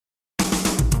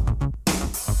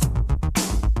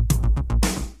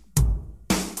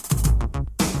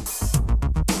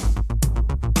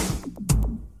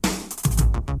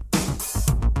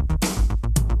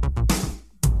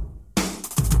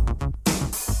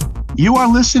You are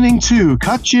listening to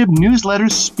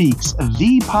CutJibNewsletter Speaks,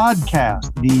 the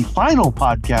podcast, the final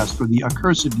podcast for the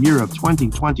accursed year of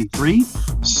 2023,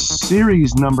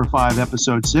 series number 5,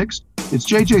 episode 6. It's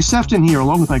J.J. Sefton here,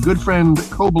 along with my good friend,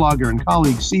 co-blogger, and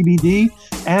colleague CBD.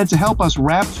 And to help us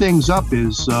wrap things up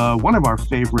is one of our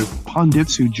favorite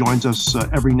pundits who joins us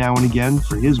every now and again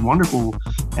for his wonderful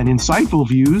and insightful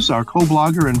views, our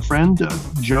co-blogger and friend,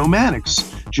 Joe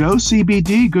Mannix. Joe,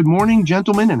 CBD, good morning,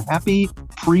 gentlemen, and happy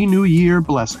pre-New Year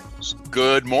blessings.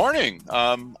 Good morning.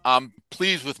 I'm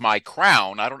pleased with my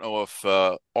crown. I don't know if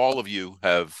all of you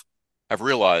have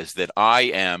realized that I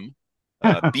am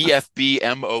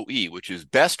BFBMOE, which is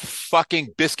best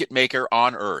fucking biscuit maker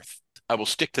on earth. I will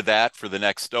stick to that for the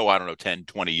next, 10,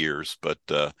 20 years. But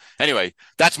anyway,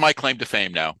 that's my claim to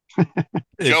fame now.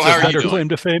 Joe, how are you doing? It's a better claim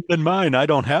to fame than mine. I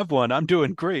don't have one. I'm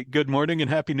doing great. Good morning and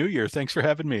Happy New Year. Thanks for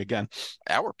having me again.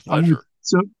 Our pleasure.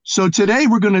 So today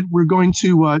we're going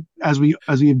to as we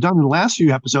have done in the last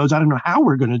few episodes. I don't know how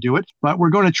we're going to do it, but we're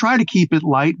going to try to keep it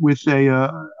light with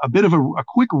a bit of a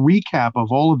quick recap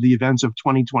of all of the events of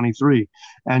 2023,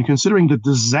 and considering the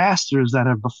disasters that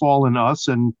have befallen us,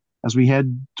 and as we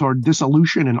head toward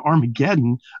dissolution and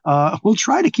Armageddon, we'll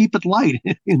try to keep it light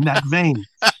in that vein.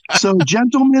 So,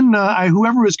 gentlemen,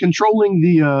 whoever is controlling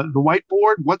the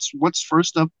whiteboard, what's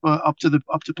first up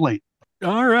to plate?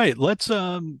 All right, let's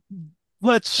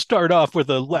start off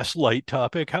with a less light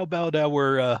topic. How about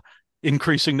our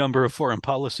increasing number of foreign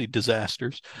policy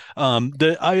disasters?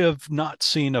 I have not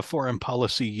seen a foreign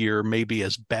policy year maybe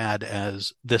as bad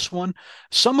as this one.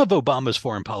 Some of Obama's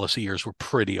foreign policy years were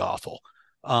pretty awful.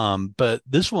 But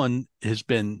this one has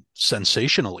been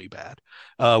sensationally bad,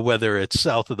 whether it's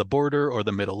south of the border or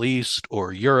the Middle East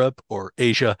or Europe or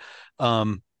Asia.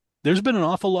 There's been an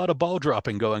awful lot of ball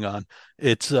dropping going on.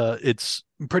 It's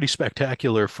pretty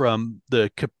spectacular, from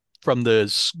the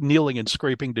kneeling and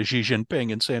scraping to Xi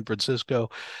Jinping in San Francisco,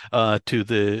 to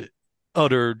the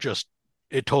utter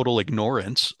a total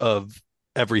ignorance of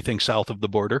everything south of the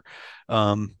border,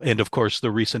 and of course the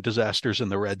recent disasters in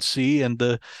the Red Sea and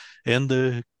the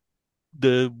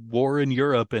war in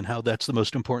Europe, and how that's the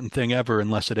most important thing ever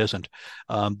unless it isn't.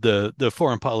 The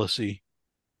foreign policy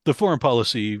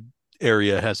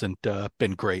area hasn't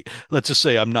been great. Let's just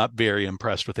say I'm not very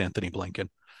impressed with Anthony Blinken.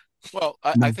 Well,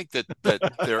 I think that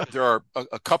there are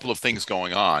a couple of things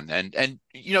going on, and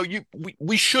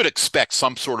we should expect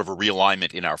some sort of a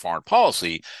realignment in our foreign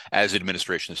policy as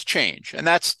administrations change, and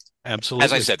that's absolutely,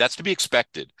 as I said, that's to be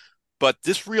expected. But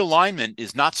this realignment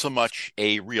is not so much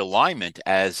a realignment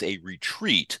as a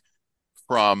retreat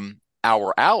from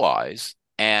our allies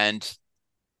and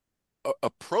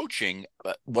approaching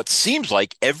what seems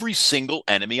like every single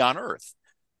enemy on earth.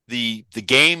 The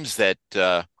games that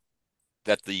the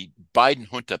Biden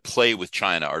junta play with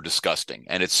China are disgusting,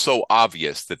 and it's so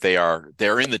obvious that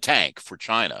they're in the tank for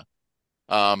China.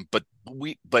 But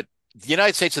the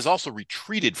United States has also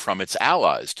retreated from its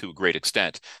allies to a great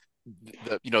extent.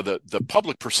 The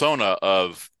public persona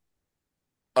of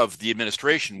the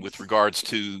administration with regards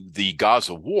to the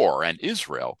Gaza war and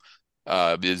Israel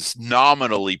is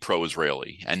nominally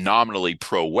pro-Israeli and nominally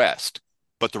pro-West,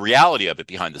 but the reality of it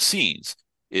behind the scenes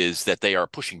is that they are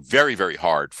pushing very, very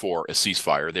hard for a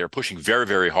ceasefire. They are pushing very,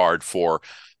 very hard for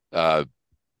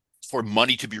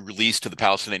money to be released to the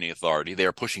Palestinian Authority. They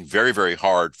are pushing very, very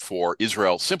hard for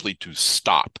Israel simply to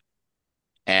stop.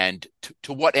 And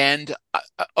to what end,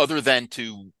 other than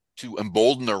to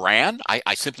embolden Iran?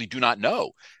 I simply do not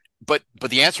know. But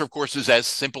the answer, of course, is as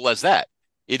simple as that.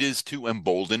 It is to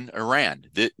embolden Iran.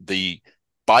 The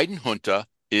Biden junta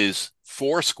is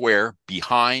foursquare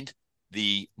behind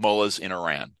the mullahs in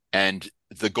Iran. And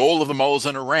the goal of the mullahs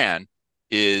in Iran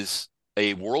is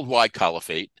a worldwide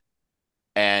caliphate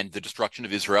and the destruction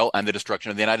of Israel and the destruction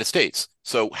of the United States.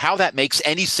 So how that makes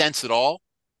any sense at all,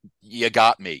 you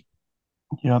got me.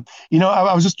 Yeah.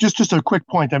 I was just a quick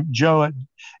point. Joe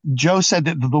said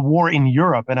that the war in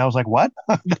Europe, and I was like, what?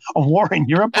 A war in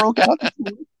Europe broke out?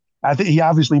 I think he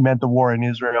obviously meant the war in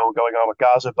Israel going on with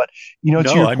Gaza, but to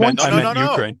your point, I meant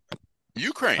Ukraine.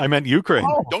 Ukraine. I meant Ukraine.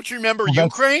 Oh, don't you remember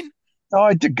Ukraine? Oh,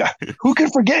 I did. Who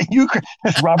can forget Ukraine?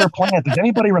 Robert Plant. Does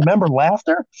anybody remember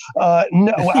laughter?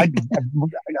 No.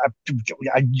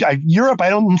 Europe, I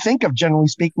don't think of, generally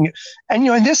speaking.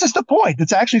 And this is the point.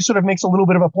 It actually sort of makes a little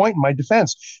bit of a point in my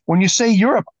defense. When you say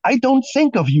Europe, I don't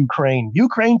think of Ukraine.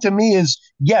 Ukraine to me is,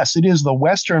 yes, it is the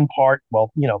western part.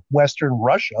 Well, Western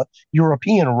Russia,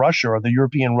 European Russia, or the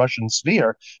European Russian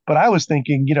sphere. But I was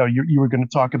thinking, you were going to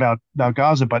talk about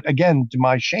Gaza. But again, to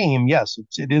my shame, yes,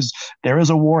 it is. There is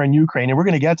a war in Ukraine. Ukraine. And we're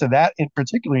going to get to that in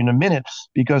particular in a minute,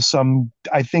 because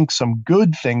I think some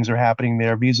good things are happening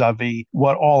there vis-a-vis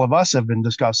what all of us have been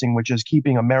discussing, which is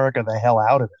keeping America the hell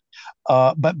out of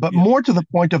it. But more to the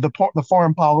point of the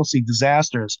foreign policy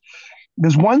disasters,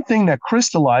 there's one thing that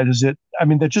crystallizes it. I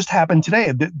mean, that just happened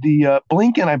today. The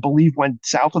Blinken, I believe, went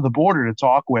south of the border to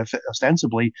talk with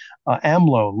ostensibly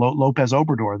Lopez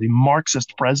Obrador, the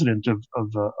Marxist president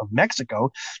of Mexico,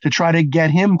 to try to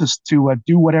get him to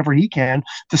do whatever he can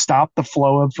to stop the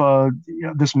flow of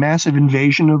this massive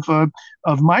invasion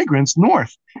of migrants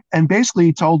north. And basically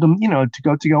he told him,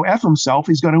 to go F himself.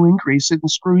 He's going to increase it and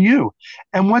screw you.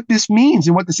 And what this means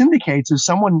and what this indicates is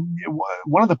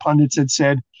one of the pundits had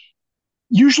said,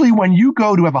 usually when you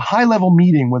go to have a high-level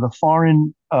meeting with a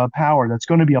foreign power that's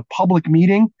going to be a public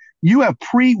meeting, you have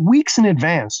weeks in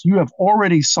advance. You have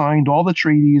already signed all the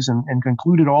treaties and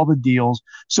concluded all the deals.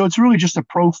 So it's really just a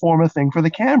pro forma thing for the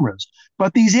cameras.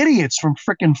 But these idiots from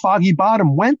frickin' Foggy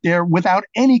Bottom went there without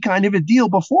any kind of a deal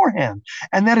beforehand.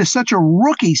 And that is such a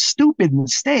rookie, stupid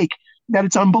mistake that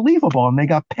it's unbelievable. And they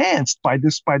got pantsed by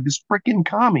this frickin'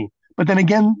 commie. But then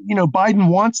again, Biden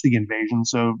wants the invasion.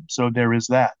 So there is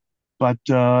that. But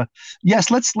yes,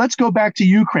 let's go back to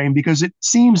Ukraine, because it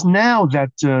seems now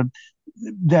that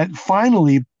that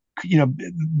finally,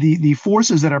 the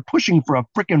forces that are pushing for a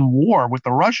frickin' war with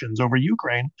the Russians over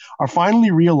Ukraine are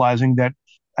finally realizing that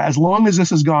as long as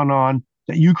this has gone on,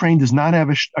 that Ukraine does not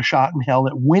have a shot in hell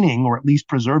at winning, or at least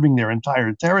preserving their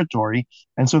entire territory,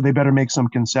 and so they better make some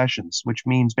concessions, which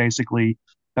means basically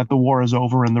that the war is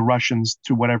over and the Russians,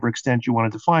 to whatever extent you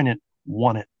want to define it,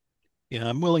 won it. Yeah,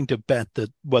 I'm willing to bet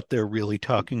that what they're really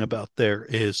talking about there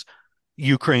is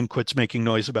Ukraine quits making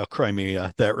noise about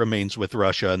Crimea. That remains with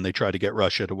Russia, and they try to get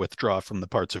Russia to withdraw from the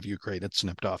parts of Ukraine it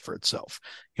snipped off for itself.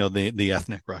 The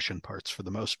ethnic Russian parts for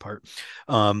the most part.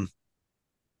 I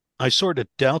sort of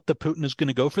doubt that Putin is going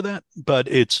to go for that, but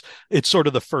it's sort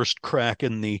of the first crack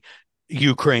in the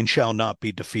Ukraine shall not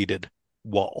be defeated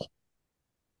wall.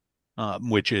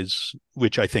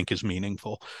 Which I think is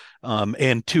meaningful.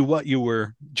 And to what you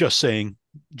were just saying,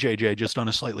 JJ, just on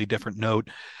a slightly different note,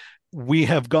 we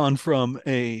have gone from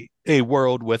a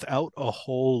world without a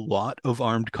whole lot of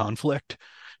armed conflict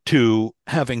to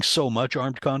having so much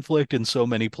armed conflict in so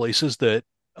many places that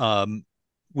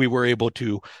we were able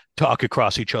to talk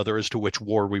across each other as to which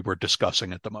war we were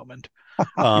discussing at the moment.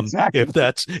 Exactly.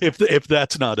 If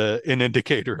that's not an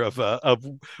indicator of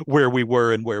where we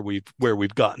were and where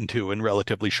we've gotten to in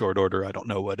relatively short order, I don't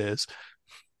know what is.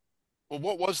 Well,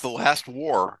 what was the last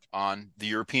war on the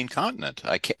European continent?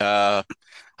 I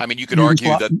mean, you could argue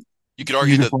that.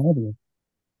 Yugoslavia.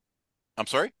 I'm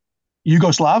sorry?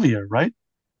 Yugoslavia, right?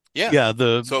 Yeah. Yeah.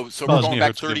 So we're going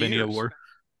back 30 Bosnia-Herzegovina years. war.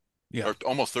 Yeah. Or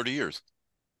almost 30 years.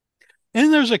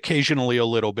 And there's occasionally a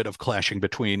little bit of clashing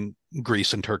between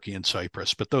Greece and Turkey and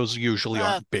Cyprus, but those usually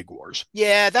aren't big wars.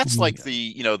 Yeah, that's like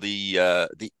the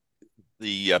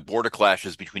border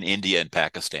clashes between India and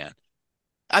Pakistan.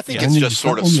 I think it's just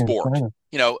sort of sport.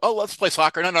 Let's play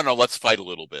soccer. No, let's fight a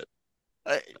little bit.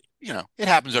 It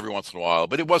happens every once in a while,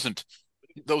 but it wasn't.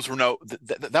 Those were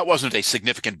that wasn't a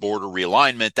significant border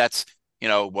realignment. That's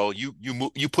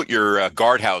you put your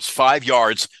guardhouse 5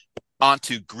 yards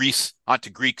onto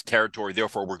Greek territory.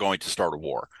 Therefore, we're going to start a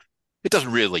war. It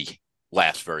doesn't really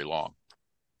last very long.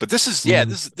 But this is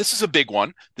this is a big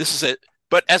one. This is it.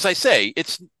 But as I say,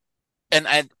 it's and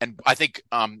I think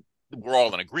we're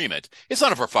all in agreement. It's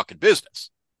none of our fucking business.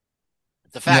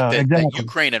 The fact that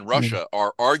Ukraine and Russia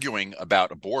are arguing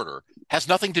about a border has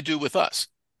nothing to do with us.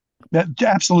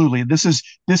 Absolutely. This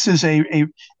is a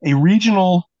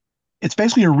regional. It's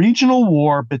basically a regional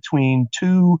war between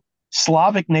two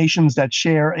Slavic nations that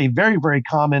share a very, very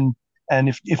common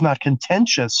and if not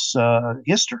contentious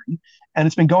history. And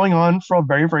it's been going on for a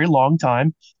very, very long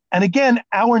time. And again,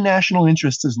 our national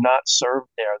interest is not served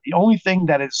there. The only thing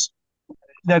that's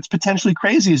potentially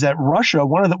crazy is that Russia,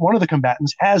 one of the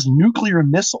combatants, has nuclear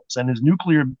missiles and is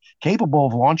capable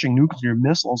of launching nuclear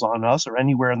missiles on us or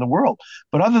anywhere in the world.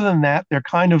 But other than that, they're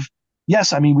kind of,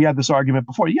 yes, I mean, we had this argument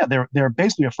before. Yeah, they're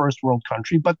basically a first world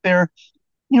country, but they're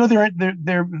not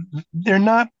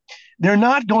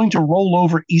going to roll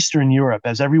over Eastern Europe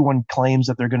as everyone claims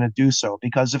that they're going to do so.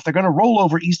 Because if they're going to roll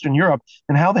over Eastern Europe,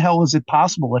 then how the hell is it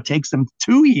possible it takes them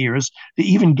 2 years to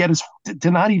even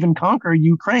to not even conquer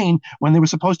Ukraine when they were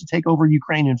supposed to take over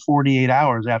Ukraine in 48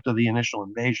 hours after the initial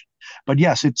invasion? But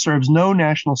yes, it serves no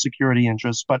national security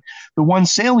interests. But the one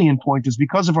salient point is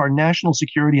because of our national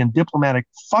security and diplomatic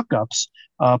fuck-ups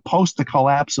post the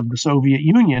collapse of the Soviet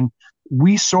Union,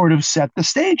 we sort of set the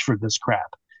stage for this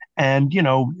crap. And,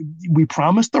 we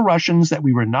promised the Russians that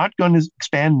we were not going to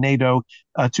expand NATO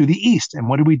to the east. And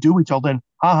what did we do? We told them,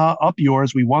 haha, up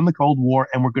yours. We won the Cold War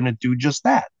and we're going to do just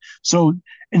that. So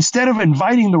instead of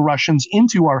inviting the Russians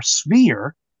into our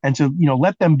sphere and to,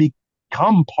 let them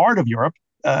become part of Europe,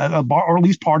 or at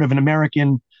least part of an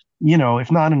American,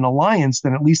 if not an alliance,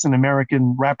 then at least an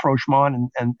American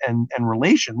rapprochement and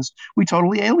relations, we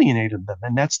totally alienated them.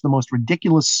 And that's the most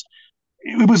ridiculous.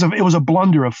 It was a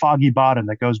blunder of Foggy Bottom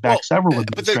that goes back Well, several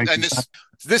but the, and administrations.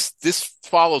 this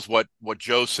follows what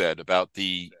Joe said about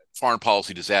the foreign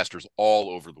policy disasters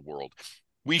all over the world.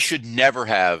 We should never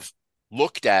have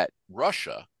looked at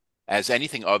Russia as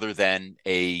anything other than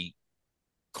a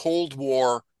Cold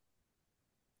War.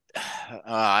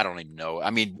 I don't even know. I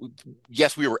mean,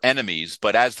 yes, we were enemies,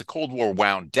 but as the Cold War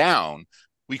wound down,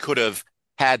 we could have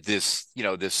had this,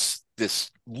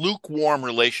 this lukewarm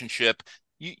relationship.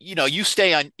 You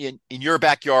stay in your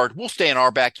backyard, we'll stay in our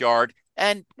backyard,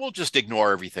 and we'll just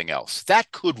ignore everything else.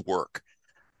 That could work.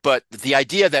 But the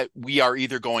idea that we are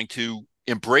either going to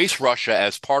embrace Russia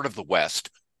as part of the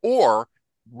West or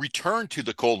return to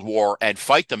the Cold War and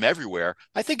fight them everywhere,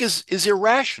 I think is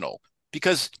irrational.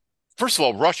 Because, first of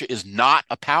all, Russia is not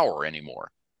a power anymore.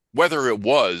 Whether it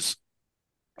was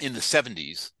in the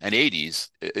 70s and 80s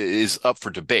is up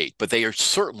for debate, but they are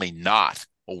certainly not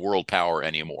a world power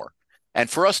anymore. And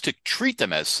for us to treat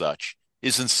them as such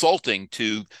is insulting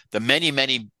to the many,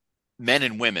 many men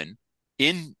and women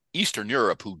in Eastern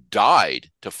Europe who died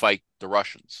to fight the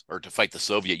Russians or to fight the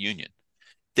Soviet Union.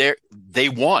 They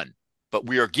won, but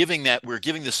we're giving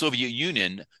the Soviet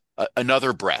Union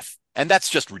another breath, and that's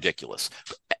just ridiculous.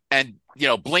 And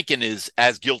Blinken is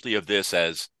as guilty of this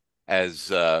as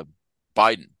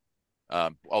Biden.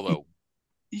 Although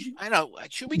I don't know,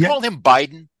 should we call him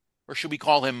Biden? Or should we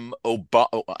call him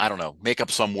Obama? I don't know. Make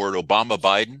up some word. Obama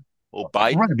Biden. Oh,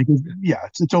 Biden. Right, because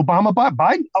it's Obama.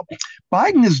 Biden.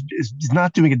 Biden is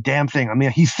not doing a damn thing. I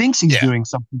mean, he thinks he's doing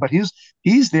something, but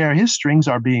he's there. His strings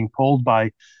are being pulled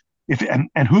by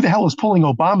and who the hell is pulling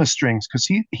Obama's strings? Because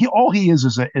he all he is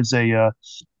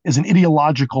an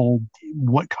ideological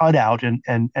cutout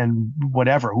and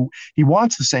whatever. Who he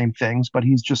wants the same things, but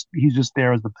he's just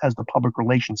there as the public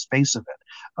relations face of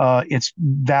it. It's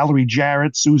Valerie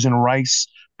Jarrett, Susan Rice,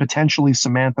 potentially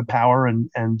Samantha Power, and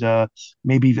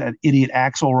maybe that idiot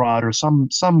Axelrod or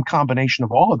some combination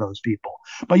of all of those people.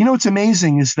 But what's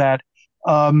amazing is that.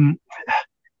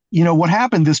 What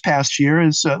happened this past year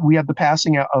is we had the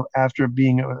passing after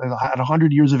being at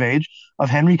 100 years of age of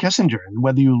Henry Kissinger. And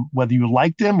whether you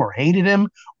liked him or hated him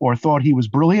or thought he was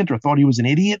brilliant or thought he was an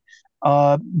idiot,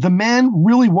 the man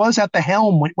really was at the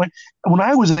helm. When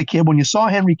I was a kid, when you saw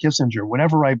Henry Kissinger,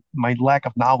 my lack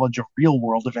of knowledge of real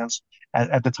world events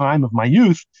at the time of my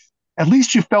youth, at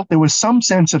least you felt there was some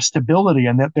sense of stability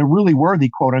and that there really were the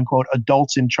quote unquote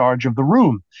adults in charge of the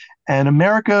room. And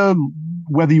America,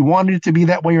 whether you wanted it to be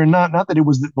that way or not that it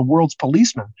was the world's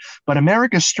policeman, but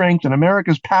America's strength and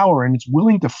America's power, and it's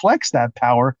willing to flex that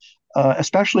power,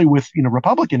 especially with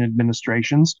Republican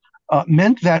administrations,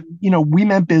 meant that we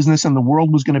meant business, and the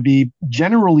world was going to be,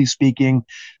 generally speaking,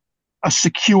 a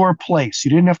secure place.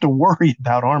 You didn't have to worry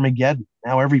about Armageddon.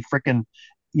 Now every frickin'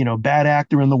 bad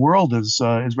actor in the world is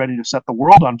ready to set the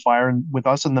world on fire, and with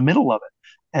us in the middle of it.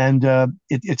 And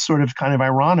it's sort of kind of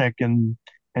ironic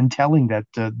and telling that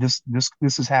this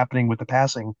is happening with the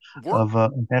passing of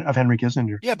Henry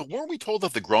Kissinger. Yeah, but weren't we told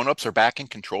that the grown-ups are back in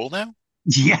control now?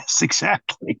 Yes,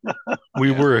 exactly.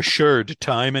 We were assured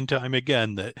time and time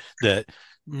again that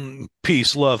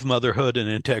peace, love, motherhood, and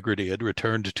integrity had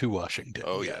returned to Washington.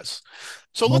 Oh yes.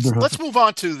 So let's move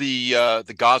on to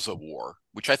the Gaza war,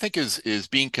 which I think is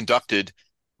being conducted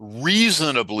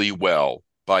reasonably well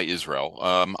by Israel.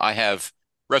 I have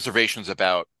reservations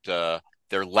about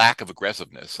their lack of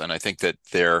aggressiveness, and I think that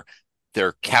their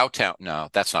kowtow. No,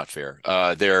 that's not fair.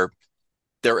 Their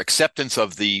acceptance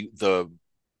of the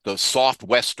soft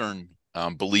Western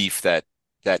belief that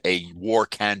a war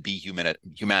can be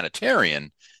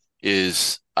humanitarian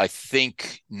is, I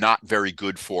think, not very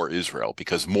good for Israel,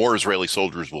 because more Israeli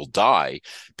soldiers will die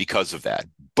because of that.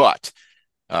 But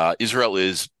Israel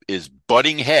is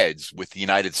butting heads with the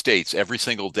United States every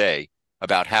single day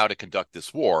about how to conduct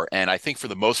this war. And I think for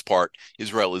the most part,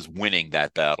 Israel is winning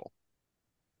that battle.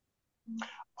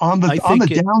 On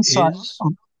the downside,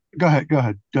 go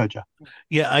ahead, Jeff.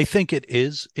 Yeah, I think it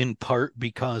is in part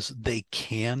because they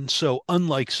can. So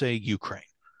unlike, say, Ukraine,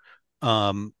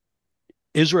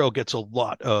 Israel gets a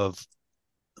lot of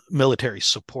military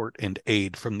support and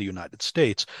aid from the United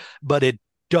States, but it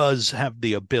does have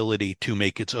the ability to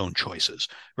make its own choices,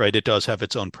 right? It does have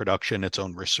its own production, its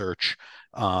own research.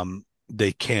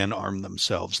 they can arm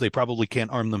themselves. They probably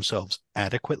can't arm themselves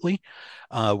adequately,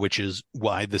 which is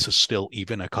why this is still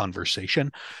even a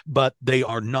conversation. But they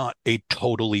are not a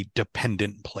totally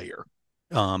dependent player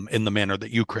in the manner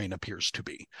that Ukraine appears to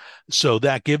be. So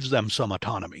that gives them some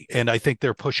autonomy. And I think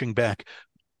they're pushing back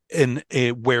in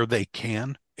where they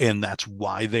can. And that's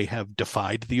why they have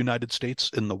defied the United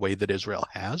States in the way that Israel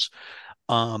has.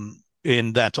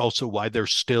 And that's also why they're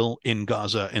still in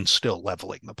Gaza and still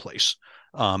leveling the place,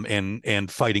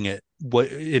 and fighting it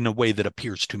in a way that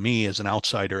appears to me as an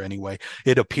outsider anyway.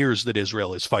 It appears that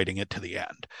Israel is fighting it to the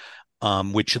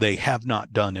end, which they have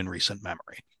not done in recent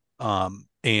memory.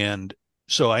 And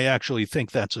so I actually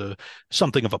think that's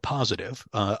something of a positive.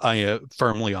 I am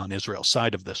firmly on Israel's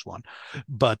side of this one,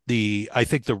 but I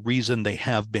think the reason they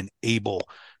have been able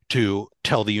to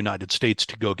tell the United States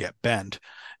to go get bent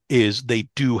is they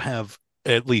do have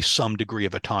at least some degree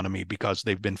of autonomy because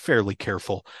they've been fairly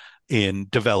careful in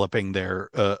developing their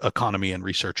economy and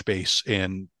research base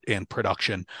and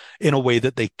production in a way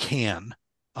that they can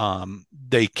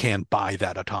buy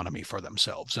that autonomy for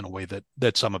themselves in a way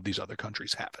that some of these other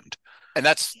countries haven't. And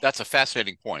that's a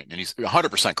fascinating point, and he's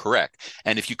 100% correct.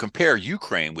 And if you compare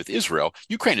Ukraine with Israel,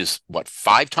 Ukraine is what,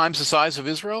 5 times the size of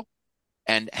Israel,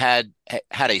 and had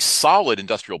a solid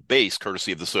industrial base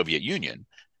courtesy of the Soviet Union,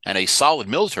 and a solid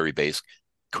military base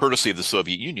courtesy of the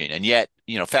Soviet Union. And yet,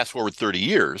 fast forward 30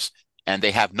 years, and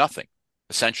they have nothing,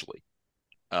 essentially.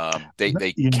 They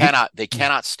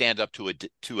cannot stand up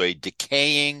to a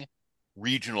decaying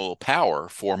regional power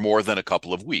for more than a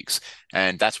couple of weeks.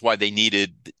 And that's why they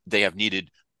have needed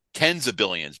tens of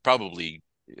billions, probably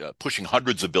pushing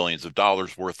hundreds of billions of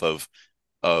dollars worth of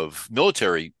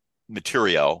military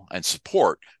materiel and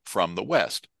support from the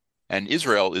West. And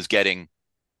Israel is getting,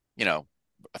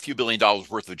 a few $1 billion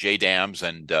worth of JDAMs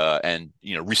and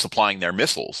resupplying their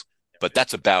missiles, but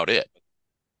that's about it.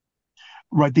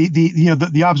 Right.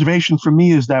 The observation for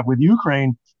me is that with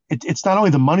Ukraine, it's not only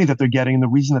the money that they're getting, and the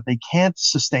reason that they can't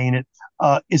sustain it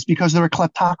is because they're a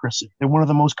kleptocracy. They're one of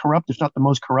the most corrupt, if not the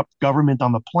most corrupt government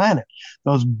on the planet.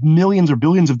 Those millions or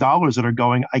billions of dollars that are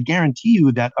going, I guarantee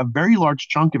you that a very large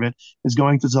chunk of it is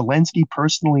going to Zelensky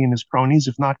personally and his cronies,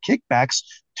 if not kickbacks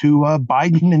to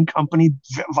Biden and company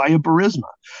via Burisma.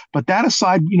 But that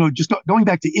aside, just going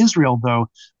back to Israel, though,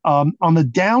 on the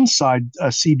downside,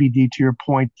 CBD, to your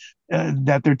point,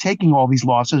 that they're taking all these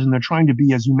losses and they're trying to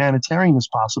be as humanitarian as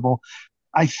possible.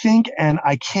 I think, and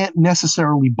I can't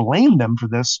necessarily blame them for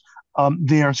this,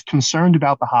 they are concerned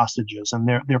about the hostages, and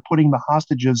they're putting the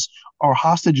hostages of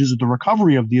the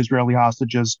recovery of the Israeli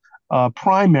hostages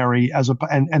primary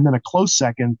and then a close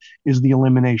second is the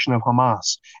elimination of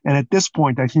Hamas. And at this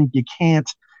point, I think you can't,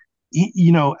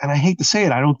 and I hate to say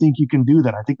it, I don't think you can do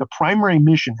that. I think the primary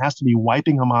mission has to be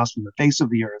wiping Hamas from the face of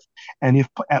the earth. And if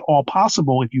at all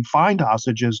possible, if you find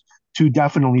hostages, to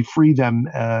definitely free them,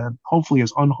 hopefully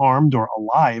as unharmed or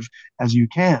alive as you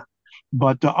can.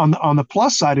 But on the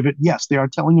plus side of it, yes, they are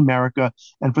telling America,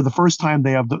 and for the first time,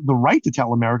 they have the right to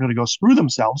tell America to go screw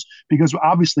themselves, because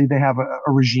obviously they have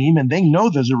a regime, and they know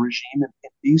there's a regime in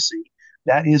D.C.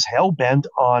 that is hell-bent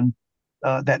on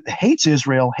that hates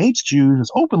Israel, hates Jews,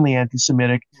 is openly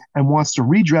anti-Semitic, and wants to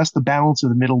redress the balance of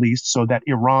the Middle East so that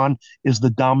Iran is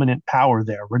the dominant power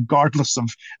there, regardless of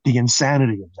the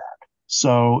insanity of that.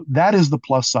 So that is the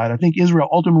plus side. I think Israel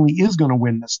ultimately is going to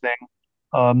win this thing.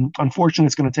 Unfortunately,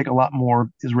 it's going to take a lot more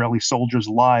Israeli soldiers'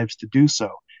 lives to do so.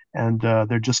 And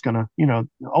they're just going to,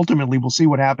 ultimately we'll see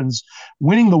what happens.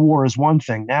 Winning the war is one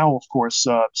thing. Now, of course,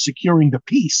 securing the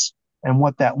peace and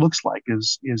what that looks like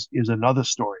is another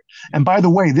story. And by the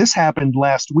way, this happened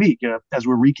last week as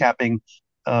we're recapping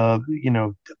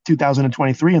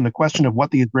 2023 and the question of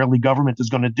what the Israeli government is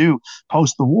going to do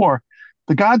post the war.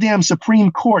 The goddamn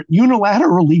Supreme Court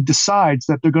unilaterally decides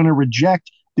that they're going to reject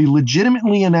the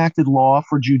legitimately enacted law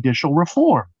for judicial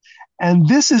reform. And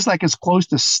this is like as close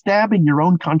to stabbing your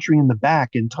own country in the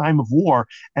back in time of war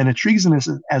and a treason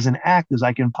as an act as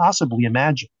I can possibly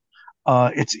imagine.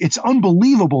 It's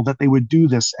unbelievable that they would do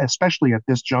this, especially at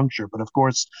this juncture. But of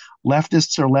course,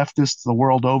 leftists are leftists the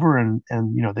world over, and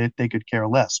they could care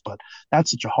less. But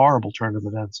that's such a horrible turn of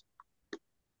events.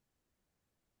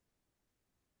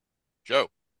 Joe.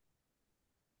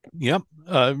 Yep.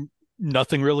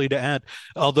 Nothing really to add,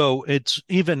 although it's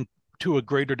even to a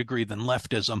greater degree than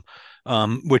leftism,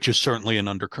 which is certainly an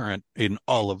undercurrent in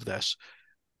all of this.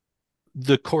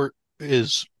 The court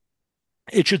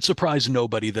it should surprise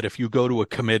nobody that if you go to a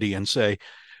committee and say,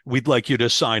 we'd like you to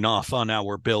sign off on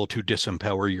our bill to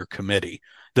disempower your committee,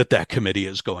 that committee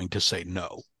is going to say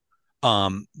no.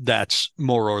 That's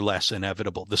more or less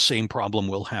inevitable. The same problem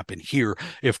will happen here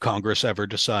if Congress ever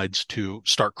decides to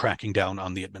start cracking down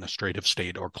on the administrative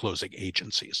state or closing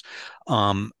agencies.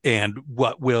 So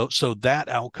that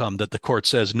outcome that the court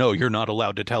says, no, you're not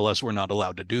allowed to tell us, we're not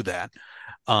allowed to do that,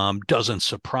 doesn't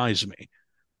surprise me.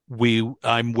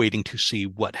 I'm waiting to see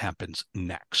what happens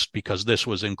next because this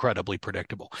was incredibly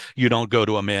predictable. You don't go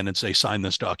to a man and say, sign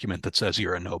this document that says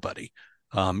you're a nobody.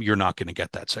 You're not going to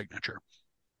get that signature.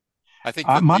 I think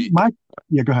that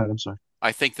yeah, go ahead. I'm sorry.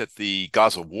 I think that the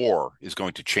Gaza war is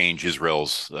going to change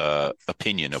Israel's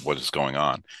opinion of what is going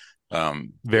on.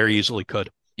 Very easily could.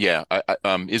 Yeah,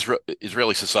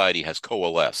 Israeli society has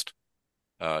coalesced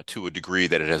to a degree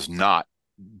that it has not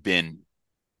been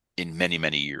in many,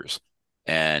 many years.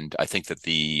 And I think that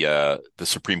the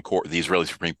Supreme Court, the Israeli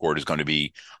Supreme Court, is going to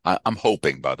be. I'm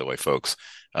hoping, by the way, folks,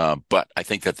 but I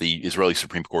think that the Israeli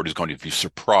Supreme Court is going to be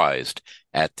surprised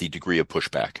at the degree of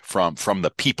pushback from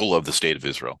the people of the state of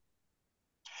Israel.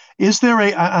 Is there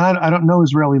I don't know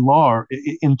Israeli law.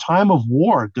 In time of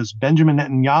war, does Benjamin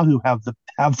Netanyahu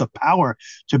have the power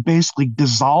to basically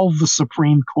dissolve the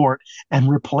Supreme Court and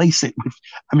replace it with?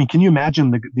 I mean, can you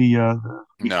imagine the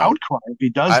outcry if he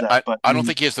does that? But I don't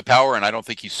think he has the power, and I don't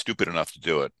think he's stupid enough to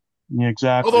do it. Yeah,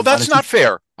 exactly. Although that's not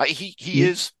fair. He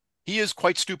is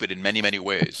quite stupid in many, many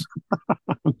ways.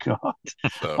 Oh God,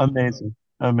 so.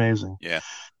 Amazing. Yeah.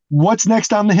 What's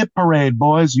next on the hit parade,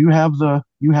 boys? You have the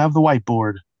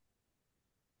whiteboard.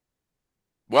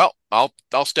 Well,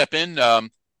 I'll step in.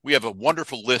 We have a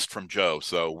wonderful list from Joe,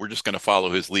 so we're just going to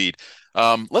follow his lead.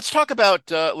 Let's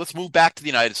move back to the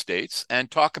United States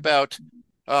and talk about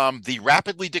the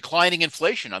rapidly declining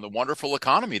inflation on the wonderful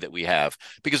economy that we have.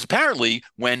 Because apparently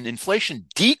when inflation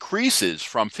decreases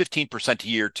from 15% a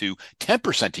year to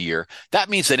 10% a year, that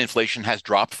means that inflation has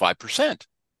dropped 5%.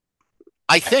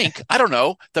 I don't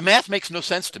know. The math makes no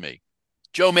sense to me.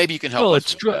 Joe, maybe you can help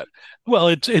us with that. Well,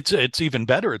 it's even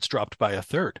better. It's dropped by a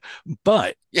third.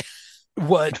 But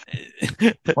what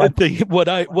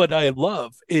I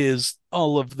love is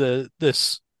all of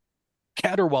this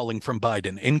caterwauling from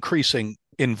Biden increasing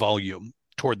in volume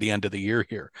toward the end of the year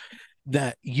here.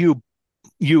 That you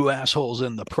assholes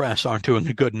in the press aren't doing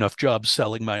a good enough job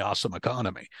selling my awesome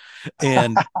economy.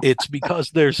 And it's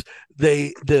because there's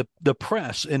the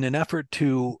press in an effort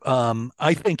to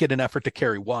I think in an effort to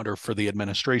carry water for the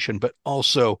administration, but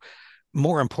also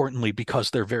more importantly because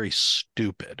they're very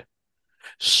stupid,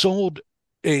 sold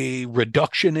a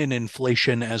reduction in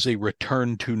inflation as a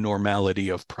return to normality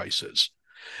of prices.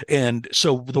 And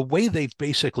so the way they've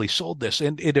basically sold this,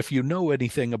 and if you know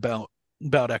anything about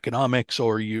economics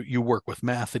or you work with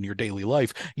math in your daily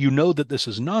life, you know that this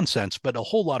is nonsense, but a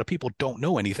whole lot of people don't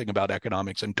know anything about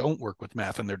economics and don't work with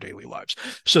math in their daily lives.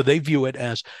 So they view it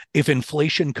as if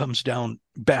inflation comes down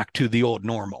back to the old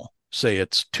normal, say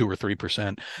it's 2 or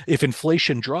 3%, if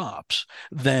inflation drops,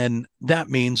 then that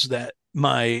means that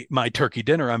my turkey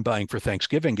dinner I'm buying for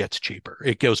Thanksgiving gets cheaper.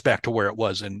 It goes back to where it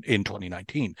was in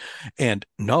 2019. And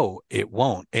no, it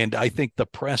won't. And I think the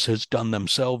press has done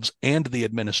themselves and the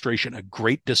administration a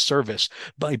great disservice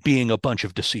by being a bunch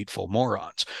of deceitful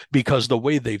morons, because the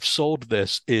way they've sold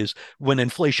this is when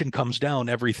inflation comes down,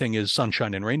 everything is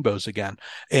sunshine and rainbows again.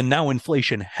 And now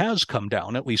inflation has come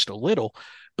down at least a little,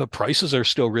 but prices are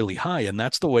still really high, and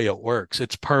that's the way it works.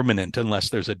 It's permanent unless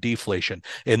there's a deflation.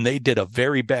 And they did a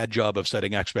very bad job of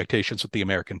setting expectations with the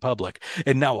American public.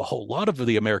 And now a whole lot of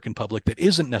the American public that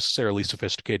isn't necessarily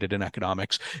sophisticated in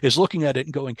economics is looking at it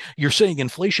and going, you're saying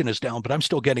inflation is down, but I'm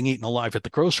still getting eaten alive at the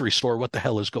grocery store. What the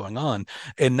hell is going on?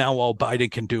 And now all Biden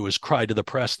can do is cry to the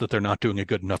press that they're not doing a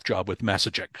good enough job with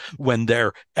messaging, when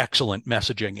their excellent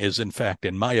messaging is, in fact,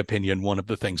 in my opinion, one of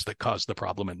the things that caused the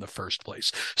problem in the first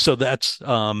place. So that's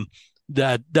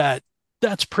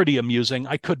that's pretty amusing.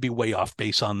 I could be way off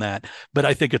base on that, but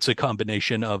I think it's a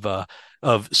combination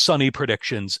of sunny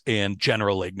predictions and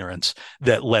general ignorance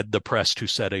that led the press to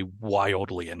set a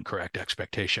wildly incorrect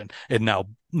expectation, and now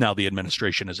the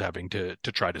administration is having to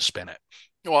try to spin it.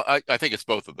 Well, I think it's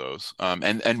both of those.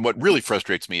 And what really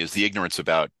frustrates me is the ignorance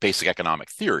about basic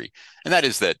economic theory, and that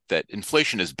is that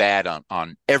inflation is bad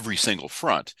on every single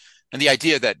front. And the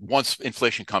idea that once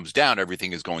inflation comes down,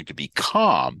 everything is going to be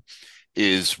calm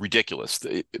is ridiculous.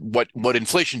 What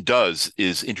inflation does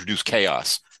is introduce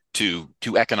chaos to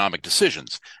economic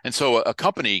decisions. And so a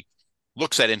company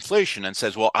looks at inflation and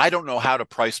says, well, I don't know how to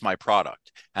price my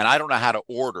product, and I don't know how to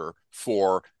order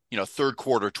for third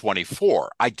quarter 24.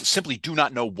 I simply do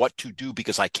not know what to do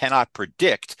because I cannot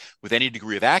predict with any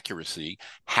degree of accuracy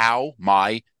how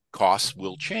my costs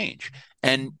will change.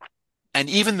 And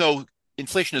even though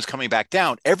inflation is coming back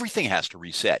down, everything has to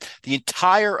reset. The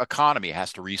entire economy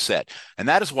has to reset. And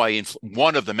that is why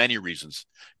one of the many reasons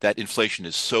that inflation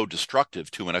is so destructive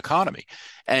to an economy.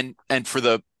 And for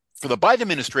the Biden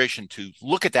administration to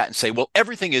look at that and say, well,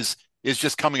 everything is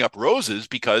just coming up roses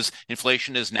because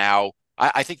inflation is now,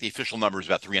 I think the official number is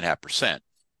about 3.5%.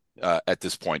 At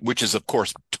this point, which is, of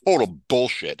course, total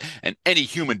bullshit. And any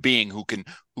human being who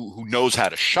knows how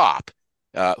to shop,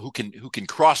 who can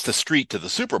cross the street to the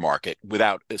supermarket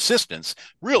without assistance,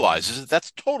 realizes that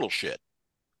that's total shit.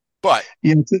 But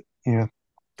yeah, yeah.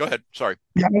 Go ahead. Sorry.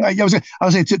 Yeah, I was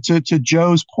saying to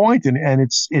Joe's point, and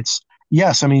it's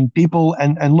yes, I mean people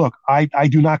and look, I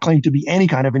do not claim to be any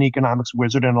kind of an economics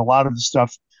wizard, and a lot of the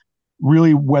stuff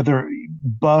really, whether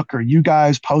Buck or you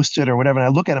guys post it or whatever, and I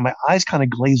look at it, my eyes kind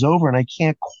of glaze over and I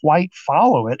can't quite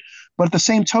follow it. But at the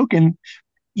same token,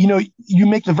 you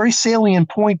make the very salient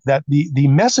point that the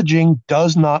messaging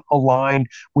does not align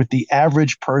with the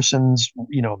average person's,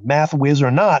 math whiz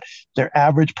or not, their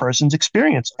average person's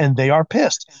experience. And they are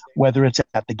pissed, whether it's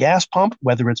at the gas pump,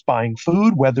 whether it's buying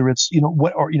food, whether it's,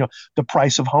 the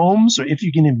price of homes, or if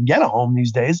you can even get a home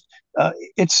these days,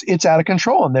 it's out of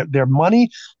control. And their money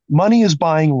is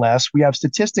buying less. We have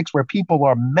statistics where people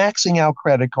are maxing out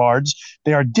credit cards.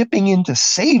 They are dipping into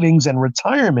savings and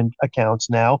retirement accounts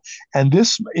now. And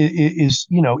this is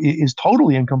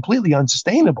totally and completely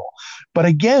unsustainable. But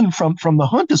again, from the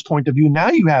Junta's point of view, now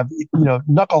you have,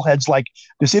 knuckleheads like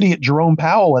this idiot Jerome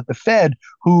Powell at the Fed,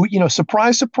 who,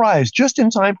 surprise, surprise, just in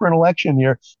time for an election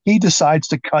year, he decides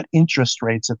to cut interest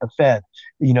rates at the Fed.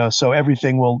 So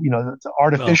everything will,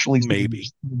 artificially maybe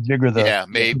jigger the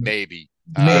maybe.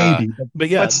 But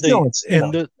yeah, but still,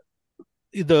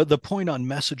 the point on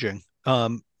messaging,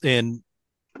 and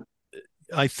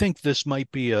I think this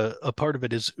might be a part of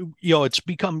it is, it's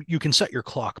become, you can set your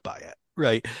clock by it,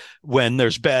 right? When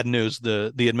there's bad news,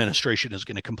 the administration is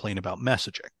going to complain about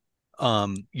messaging.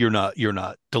 You're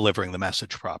not delivering the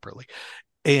message properly.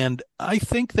 And I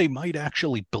think they might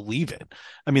actually believe it.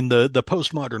 I mean, the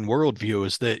postmodern worldview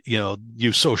is that,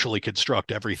 you socially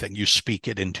construct everything, you speak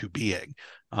it into being,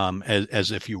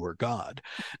 as if you were God.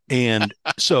 And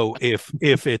so if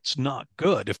it's not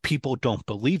good, if people don't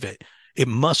believe it, it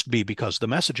must be because the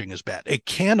messaging is bad. It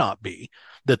cannot be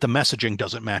that the messaging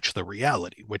doesn't match the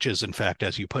reality, which is, in fact,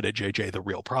 as you put it, JJ, the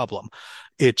real problem.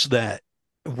 It's that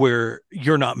where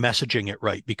you're not messaging it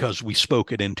right because we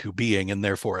spoke it into being, and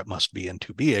therefore it must be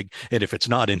into being. And if it's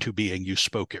not into being, you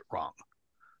spoke it wrong.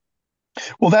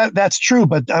 Well, that's true.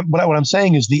 But what I'm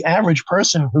saying is the average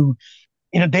person who,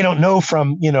 they don't know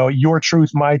from, your truth,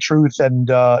 my truth, and,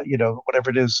 whatever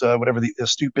it is, whatever the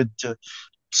stupid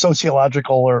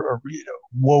sociological or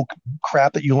woke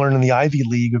crap that you learn in the Ivy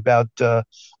League about,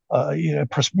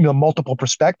 multiple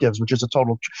perspectives, which is a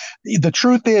total. The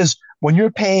truth is, when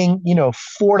you're paying, $4,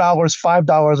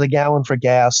 $5 a gallon for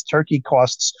gas, turkey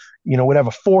costs, whatever,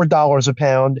 $4 a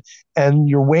pound, and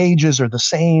your wages are the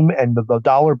same, and the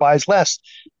dollar buys less.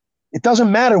 It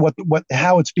doesn't matter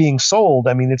how it's being sold.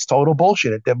 I mean, it's total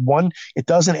bullshit. It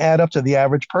doesn't add up to the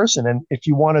average person. And if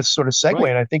you want to sort of segue,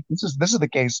 right. And I think this is the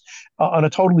case on a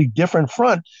totally different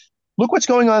front. Look what's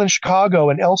going on in Chicago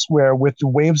and elsewhere with the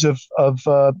waves of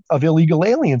illegal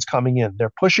aliens coming in.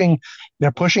 They're pushing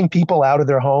people out of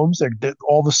their homes.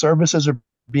 All the services are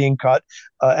being cut,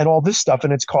 and all this stuff,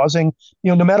 and it's causing,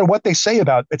 no matter what they say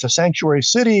about it's a sanctuary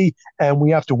city and we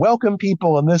have to welcome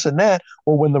people and this and that,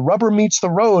 or when the rubber meets the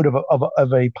road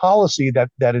of a policy that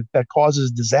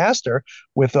causes disaster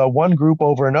with one group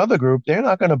over another group, they're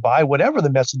not going to buy whatever the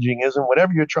messaging is and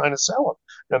whatever you're trying to sell them,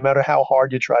 no matter how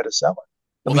hard you try to sell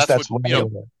it. At least that's what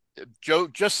Joe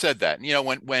just said that. He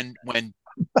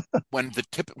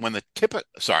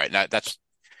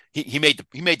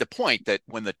made the point that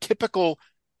when the typical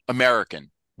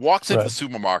American walks into the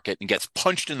supermarket and gets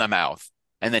punched in the mouth,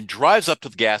 and then drives up to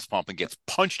the gas pump and gets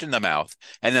punched in the mouth,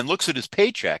 and then looks at his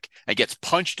paycheck and gets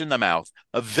punched in the mouth,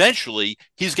 eventually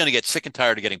he's going to get sick and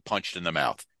tired of getting punched in the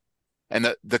mouth.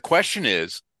 And the question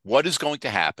is, what is going to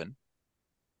happen?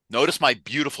 Notice my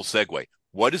beautiful segue.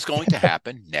 What is going to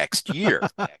happen next year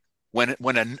when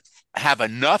have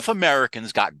enough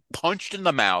Americans gotten punched in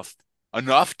the mouth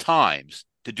enough times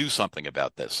to do something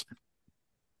about this?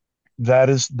 That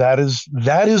is the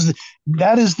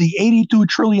 $82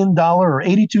 trillion or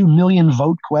 82 million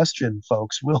vote question,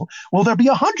 folks. Will there be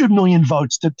 100 million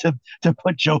votes to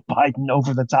put Joe Biden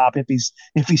over the top if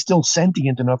he's still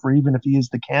sentient enough, or even if he is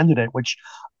the candidate, which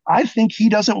I think he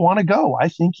doesn't want to go. I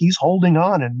think he's holding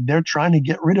on, and they're trying to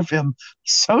get rid of him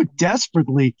so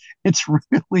desperately. It's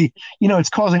really, it's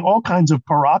causing all kinds of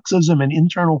paroxysm and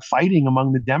internal fighting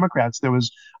among the Democrats. There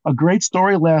was a great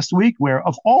story last week where,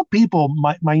 of all people,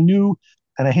 my new,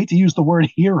 and I hate to use the word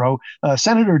hero,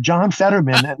 Senator John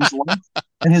Fetterman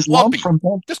and his lump Lumpy. from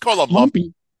Just call him Lumpy.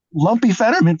 Lumpy Lumpy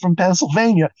Fetterman from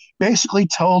Pennsylvania basically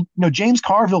told, James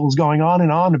Carville was going on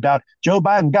and on about Joe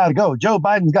Biden got to go. Joe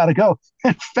Biden's got to go.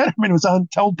 And Fetterman was on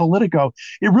told Politico,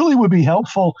 it really would be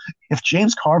helpful if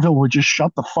James Carville would just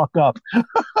shut the fuck up.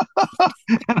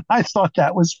 And I thought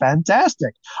that was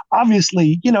fantastic.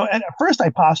 Obviously, and at first I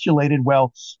postulated,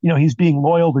 well, he's being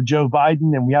loyal to Joe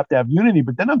Biden and we have to have unity.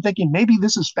 But then I'm thinking maybe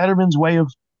this is Fetterman's way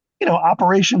of,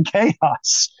 Operation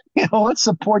Chaos. Let's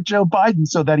support Joe Biden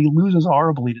so that he loses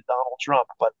horribly to Donald Trump.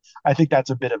 But I think that's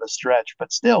a bit of a stretch.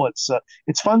 But still, it's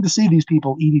fun to see these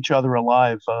people eat each other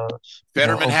alive.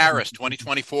 Fetterman Harris,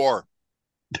 2024.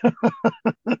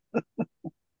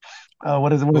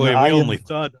 What is it? Boy, we only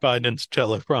thought Biden's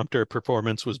teleprompter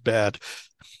performance was bad.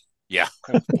 Yeah,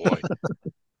 oh boy.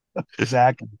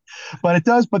 Exactly. But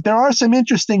there are some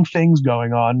interesting things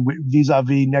going on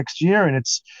vis-a-vis next year. And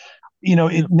it's,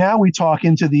 now we talk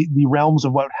into the realms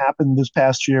of what happened this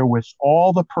past year with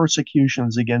all the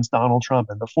persecutions against Donald Trump.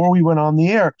 And before we went on the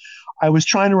air, I was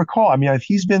trying to recall. I mean,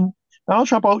 Donald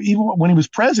Trump, even when he was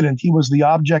president, he was the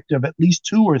object of at least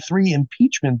 2 or 3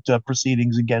 impeachment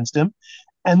proceedings against him.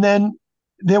 And then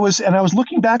and I was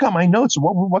looking back on my notes.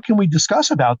 What can we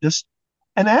discuss about this?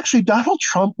 And actually, Donald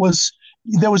Trump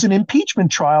there was an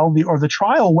impeachment trial, the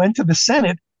trial went to the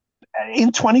Senate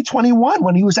in 2021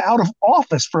 when he was out of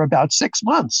office for about 6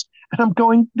 months. And I'm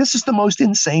going, this is the most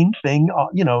insane thing,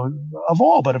 of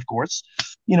all. But of course,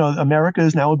 America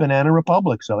is now a banana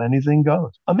republic, so anything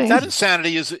goes. Amazing. That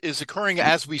insanity is occurring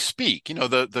as we speak.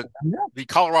 The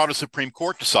Colorado Supreme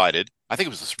Court decided, I think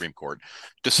it was the Supreme Court,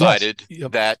 decided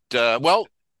that,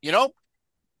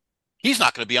 he's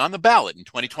not going to be on the ballot in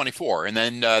 2024. And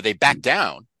then they backed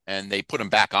down and they put him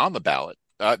back on the ballot.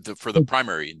 For the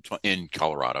primary in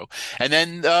Colorado. And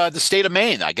then the state of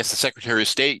Maine, I guess the Secretary of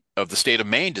State of the state of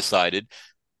Maine decided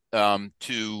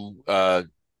to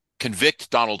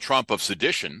convict Donald Trump of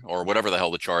sedition or whatever the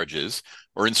hell the charge is,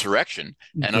 or insurrection,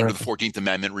 and under the 14th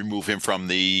Amendment, remove him from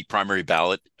the primary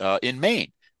ballot in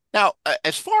Maine. Now,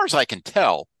 as far as I can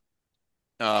tell,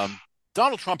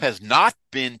 Donald Trump has not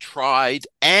been tried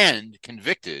and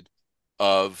convicted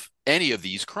of any of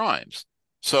these crimes.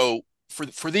 So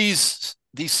for these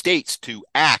states to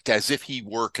act as if he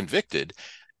were convicted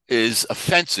is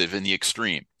offensive in the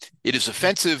extreme. It is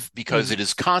offensive because it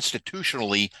is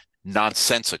constitutionally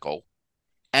nonsensical,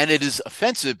 and it is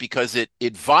offensive because it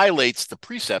violates the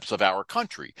precepts of our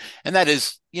country. And that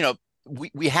is,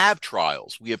 we have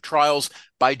trials. We have trials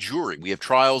by jury. We have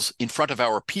trials in front of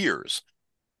our peers.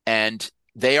 And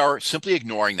they are simply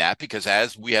ignoring that because,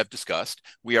 as we have discussed,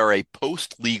 we are a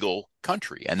post-legal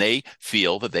country, and they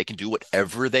feel that they can do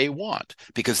whatever they want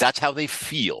because that's how they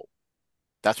feel.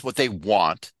 That's what they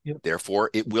want. Yep. Therefore,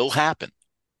 it will happen.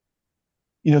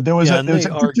 They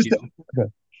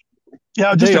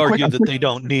argue that they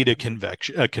don't need a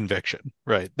conviction.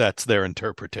 Right. That's their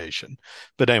interpretation.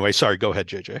 But anyway, sorry, go ahead,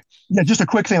 JJ. Yeah, just a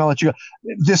quick thing. I'll let you go.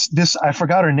 This I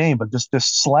forgot her name, but this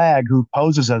slag who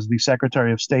poses as the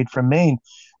Secretary of State from Maine,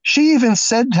 she even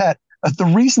said that the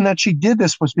reason that she did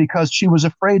this was because she was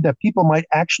afraid that people might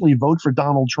actually vote for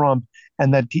Donald Trump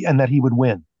and that he would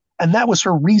win. And that was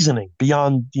her reasoning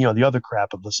beyond, the other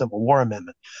crap of the Civil War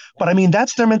Amendment. But I mean,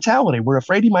 that's their mentality. We're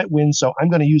afraid he might win, so I'm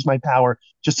going to use my power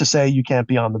just to say you can't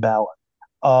be on the ballot.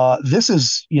 This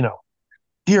is,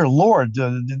 dear Lord,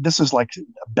 this is like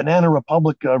banana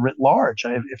republic writ large,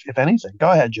 if anything. Go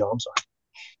ahead, Joe. I'm sorry.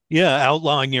 Yeah,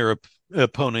 outlawing your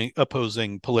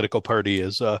opposing political party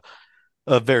is a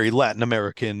very Latin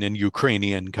American and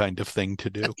Ukrainian kind of thing to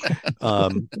do.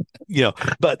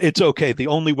 But it's okay. The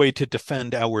only way to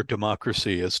defend our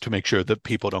democracy is to make sure that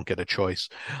people don't get a choice.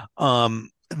 And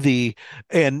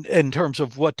in terms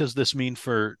of what does this mean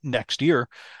for next year,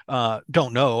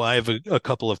 don't know. I have a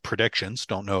couple of predictions.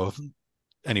 Don't know if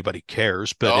anybody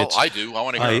cares, but I do. I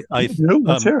want to hear.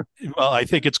 Let's hear. Well, I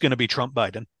think it's going to be Trump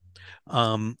Biden.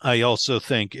 I also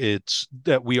think it's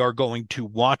that we are going to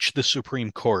watch the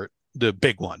Supreme Court, the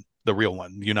big one, the real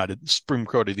one, Supreme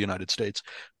Court of the United States,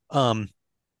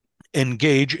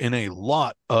 engage in a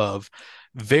lot of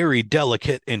very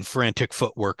delicate and frantic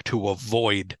footwork to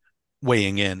avoid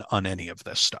weighing in on any of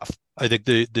this stuff. I think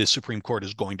the Supreme Court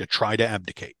is going to try to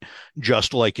abdicate,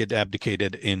 just like it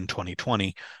abdicated in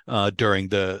 2020 during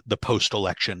the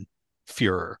post-election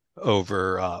furor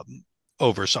over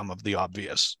over some of the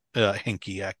obvious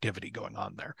hinky activity going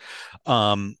on there.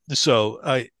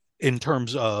 So in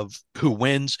terms of who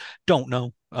wins, don't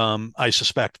know. I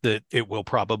suspect that it will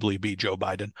probably be Joe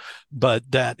Biden, but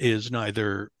that is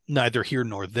neither here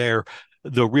nor there.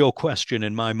 The real question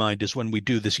in my mind is when we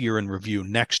do this year in review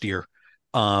next year,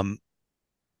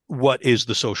 what is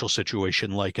the social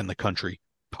situation like in the country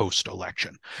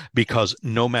post-election? Because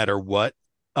no matter what,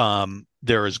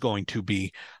 there is going to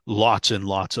be lots and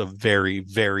lots of very,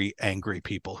 very angry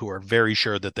people who are very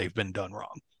sure that they've been done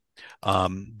wrong.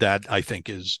 That I think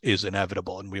is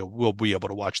inevitable, and we'll be able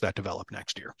to watch that develop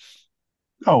next year.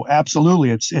 Oh,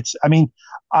 absolutely. I mean,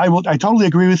 I totally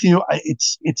agree with you.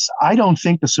 I don't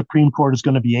think the Supreme Court is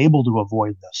going to be able to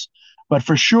avoid this, but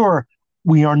for sure,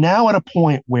 we are now at a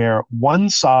point where one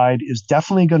side is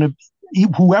definitely going to,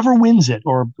 whoever wins it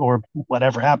or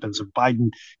whatever happens, if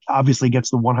Biden obviously gets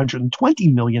the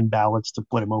 120 million ballots to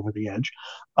put him over the edge,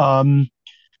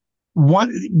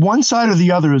 one side or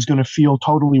the other is going to feel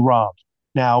totally robbed.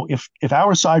 Now, if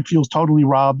our side feels totally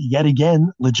robbed yet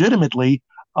again, legitimately,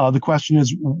 the question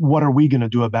is, what are we going to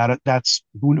do about it? That's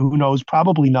who knows,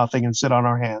 probably nothing, and sit on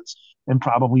our hands and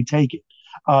probably take it.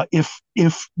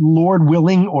 If Lord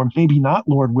willing, or maybe not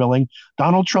Lord willing,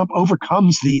 Donald Trump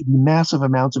overcomes the massive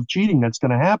amounts of cheating that's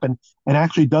going to happen and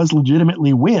actually does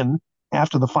legitimately win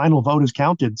after the final vote is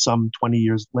counted some 20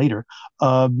 years later,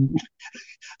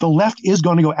 the left is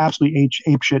going to go absolutely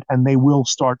apeshit, and they will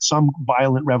start some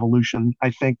violent revolution,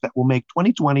 I think, that will make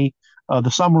 2020 the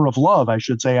summer of love, I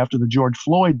should say, after the George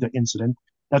Floyd incident.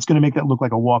 That's going to make that look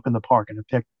like a walk in the park and a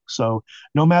picnic. So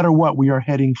no matter what, we are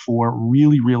heading for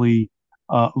really, really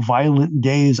violent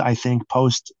days, I think,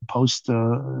 post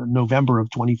November of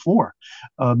 24.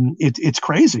 It's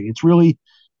crazy. It's really,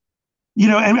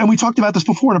 and we talked about this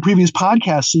before in a previous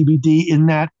podcast, CBD, in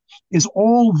that is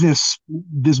all this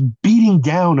beating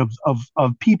down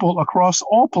of people across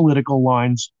all political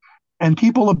lines, and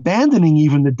people abandoning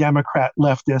even the Democrat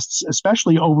leftists,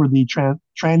 especially over the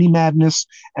tranny madness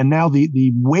and now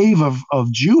the wave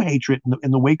of Jew hatred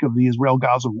in the wake of the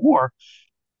Israel-Gaza war.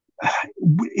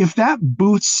 If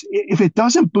it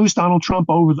doesn't boost Donald Trump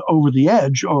over the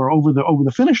edge, or over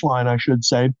the finish line, I should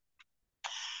say,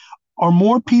 are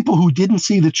more people who didn't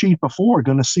see the cheat before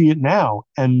going to see it now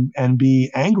and be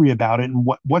angry about it? And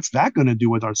what's that going to do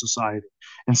with our society?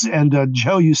 And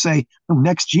Joe, you say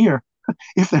next year.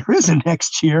 If there is a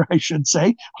next year, I should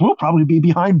say, we'll probably be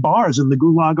behind bars in the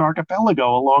Gulag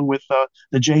Archipelago along with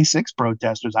the J6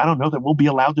 protesters. I don't know that we'll be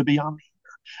allowed to be on the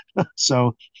air.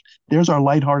 So there's our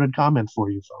lighthearted comment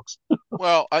for you folks.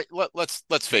 Well,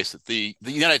 let's face it. The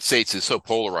United States is so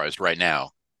polarized right now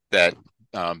that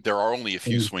there are only a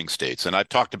few swing states. And I've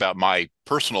talked about my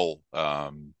personal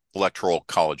electoral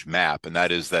college map, and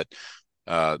that is that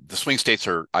the swing states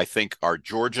I think are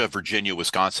Georgia, Virginia,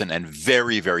 Wisconsin, and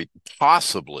very, very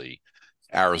possibly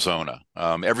Arizona.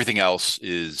 Everything else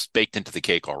is baked into the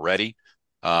cake already.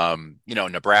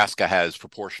 Nebraska has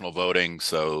proportional voting,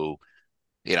 so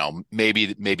maybe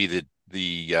the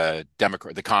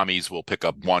commies will pick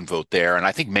up one vote there, and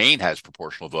I think Maine has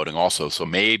proportional voting also. So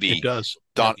maybe it does.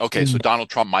 So Donald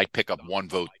Trump might pick up one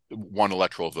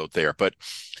electoral vote there, but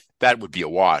that would be a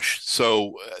wash.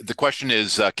 So the question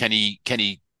is, can he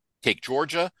take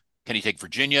Georgia? Can he take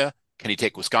Virginia? Can he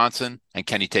take Wisconsin? And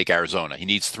can he take Arizona? He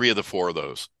needs 3 of the 4 of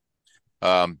those.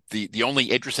 The only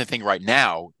interesting thing right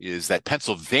now is that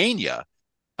Pennsylvania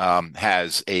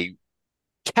has a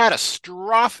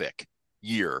catastrophic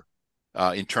year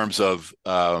in terms of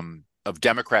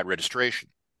Democrat registration.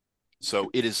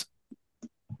 So it is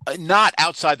not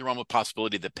outside the realm of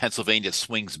possibility that Pennsylvania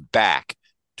swings back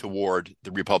toward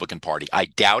the Republican Party. I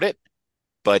doubt it,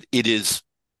 but it is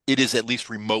at least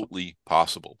remotely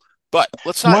possible. But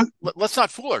let's not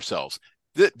fool ourselves.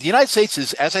 The United States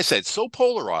is, as I said, so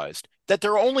polarized that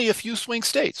there are only a few swing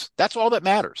states. That's all that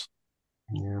matters.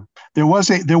 Yeah, there was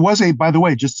a. By the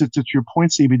way, just to your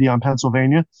point, CBD, on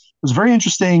Pennsylvania, it was a very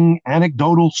interesting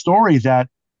anecdotal story that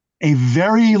a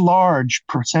very large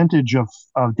percentage of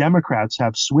Democrats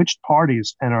have switched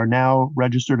parties and are now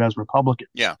registered as Republicans.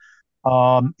 Yeah.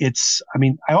 I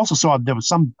also saw there was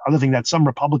some other thing that some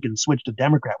Republicans switched to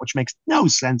Democrat, which makes no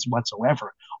sense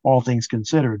whatsoever, all things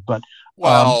considered. But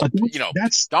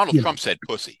that's Donald Trump said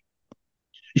pussy.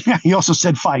 Yeah, he also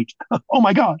said fight. Oh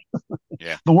my God,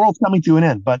 yeah, the world's coming to an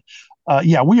end. But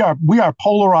we are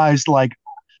polarized. Like,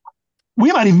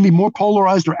 we might even be more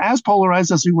polarized or as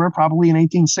polarized as we were probably in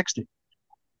 1860.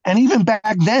 And even back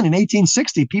then in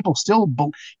 1860, people still,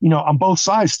 on both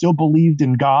sides, still believed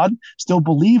in God, still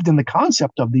believed in the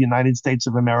concept of the United States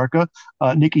of America.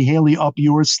 Nikki Haley, up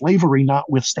yours, slavery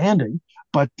notwithstanding,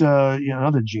 but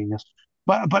another genius.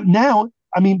 But now,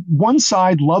 I mean, one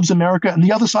side loves America and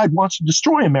the other side wants to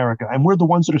destroy America, and we're the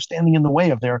ones that are standing in the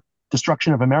way of their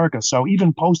destruction of America. So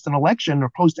even post an election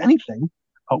or post anything,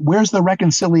 where's the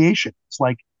reconciliation? It's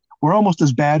like we're almost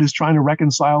as bad as trying to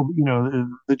reconcile,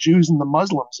 the Jews and the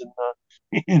Muslims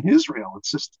in Israel.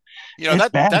 It's just it's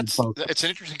bad, folks. It's an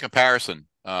interesting comparison.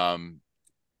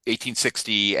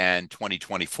 1860 and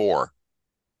 2024.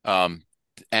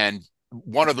 And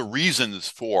one of the reasons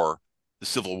for the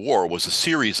Civil War was a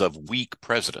series of weak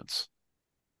presidents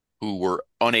who were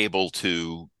unable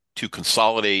to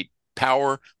consolidate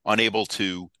power, unable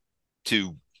to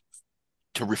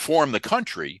reform the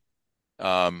country,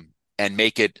 and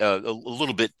make it a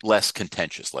little bit less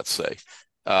contentious. Let's say,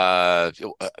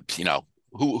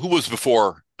 who was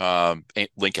before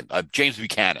Lincoln? James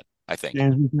Buchanan, I think.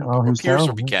 Or Pierce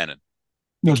or Buchanan?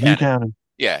 No, Buchanan.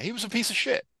 Yeah, he was a piece of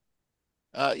shit.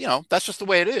 That's just the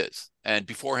way it is. And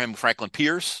before him, Franklin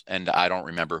Pierce, and I don't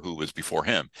remember who was before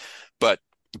him, but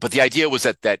the idea was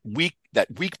that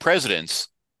weak presidents,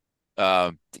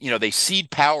 they cede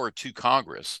power to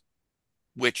Congress,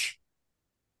 which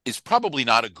is probably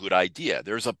not a good idea.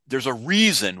 There's a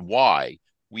reason why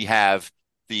we have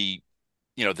the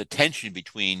tension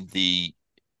between the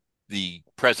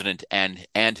president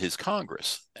and his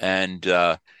Congress. And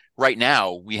right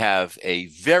now we have a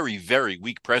very, very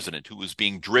weak president who is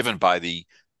being driven by the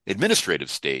administrative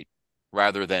state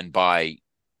rather than by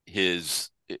his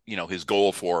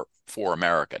goal for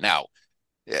America. Now,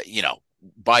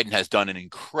 Biden has done an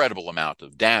incredible amount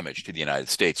of damage to the United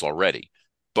States already,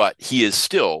 but he is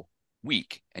still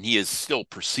weak, and he is still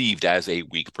perceived as a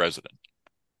weak president.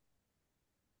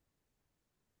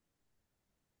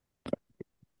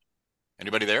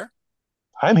 Anybody there?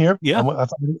 I'm here. Yeah.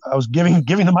 I was giving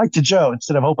the mic to Joe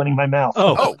instead of opening my mouth.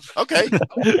 Oh, okay.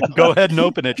 Go ahead and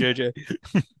open it, JJ.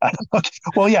 Okay.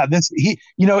 Well, yeah,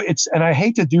 and I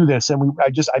hate to do this, and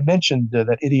I mentioned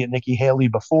that idiot Nikki Haley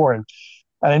before, and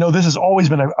I know this has always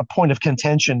been a point of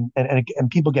contention, and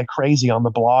people get crazy on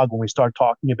the blog when we start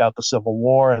talking about the Civil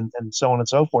War and so on and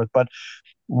so forth. But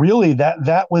really,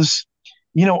 that was,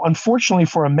 unfortunately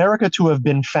for America to have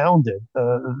been founded,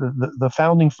 the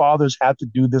founding fathers had to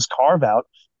do this carve out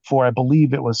for, I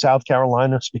believe it was South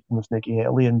Carolina, speaking of Nikki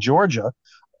Haley, and Georgia,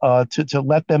 to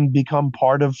let them become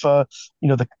part of, to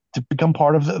become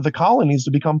part of the colonies,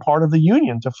 to become part of the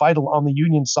Union, to fight on the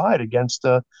Union side against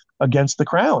the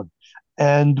Crown.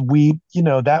 And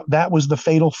that was the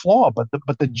fatal flaw. But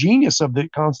the genius of the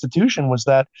Constitution was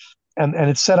that, and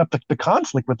it set up the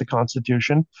conflict with the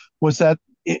Constitution, was that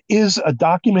it is a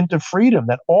document of freedom,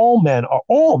 that all men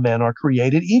are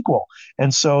created equal.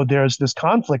 And so there's this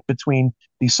conflict between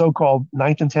the so-called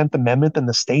 9th and 10th Amendment and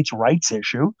the states' rights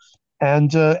issue, and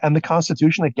the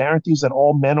Constitution that guarantees that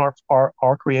all men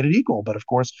are created equal. But of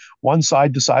course, one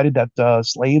side decided that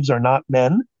slaves are not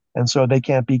men, and so they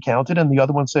can't be counted, and the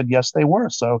other one said yes, they were.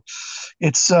 So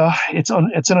it's an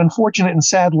unfortunate and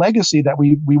sad legacy that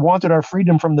we wanted our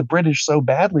freedom from the British so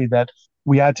badly that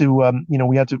we had to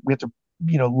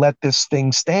let this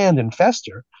thing stand and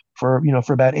fester for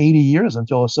about 80 years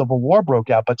until a civil war broke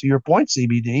out. But to your point,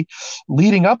 CBD,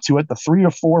 leading up to it, the 3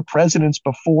 or 4 presidents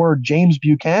before James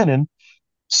Buchanan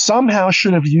somehow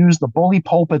should have used the bully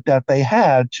pulpit that they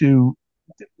had to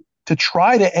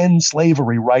try to end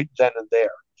slavery right then and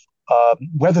there.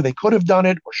 Whether they could have done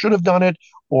it or should have done it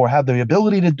or had the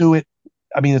ability to do it,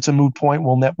 I mean, it's a moot point.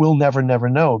 We'll never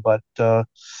know. But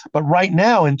right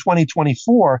now in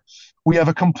 2024, we have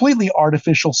a completely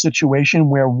artificial situation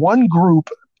where one group,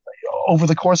 over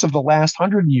the course of the last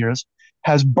 100 years,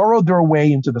 has burrowed their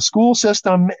way into the school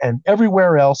system and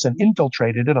everywhere else and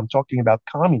infiltrated it. I'm talking about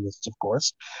communists, of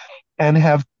course, and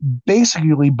have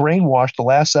basically brainwashed the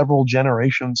last several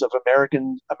generations of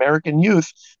American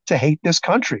youth to hate this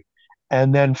country.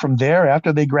 And then from there,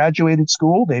 after they graduated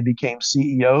school, they became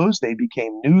CEOs, they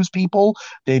became news people,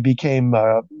 they became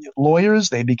lawyers,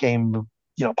 they became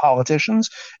politicians,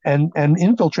 and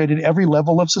infiltrated every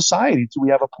level of society. So we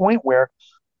have a point where,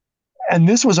 and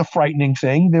this was a frightening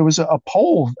thing, there was a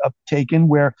poll taken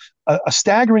where a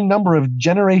staggering number of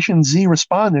Generation Z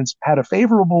respondents had a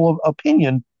favorable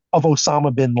opinion of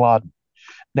Osama bin Laden.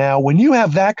 Now, when you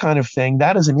have that kind of thing,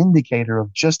 that is an indicator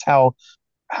of just how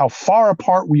far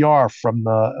apart we are from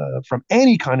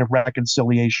any kind of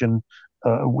reconciliation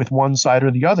with one side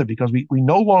or the other, because we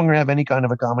no longer have any kind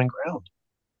of a common ground.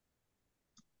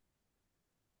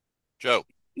 Joe.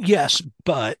 Yes,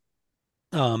 but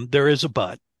there is a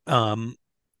but,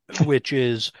 which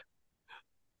is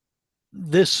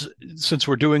this. Since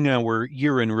we're doing our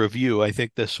year in review, I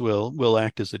think this will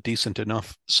act as a decent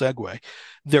enough segue.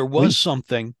 There was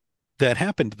something that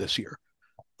happened this year.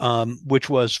 which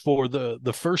was for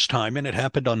the first time, and it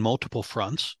happened on multiple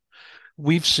fronts.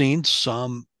 We've seen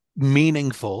some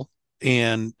meaningful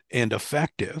and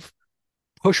effective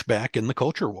pushback in the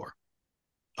culture war.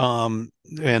 And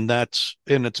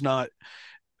it's not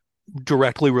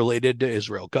directly related to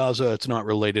Israel, Gaza. It's not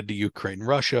related to Ukraine,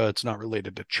 Russia. It's not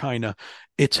related to China.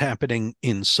 It's happening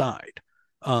inside.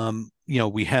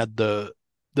 We had the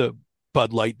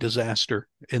Bud Light disaster,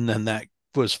 and then that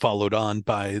was followed on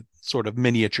by sort of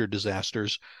miniature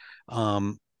disasters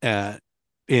at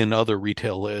in other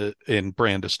retail in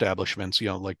brand establishments,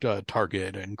 like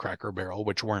Target and Cracker Barrel,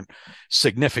 which weren't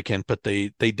significant, but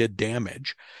they did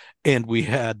damage. And we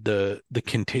had the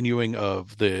continuing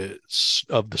of the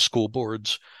school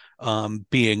boards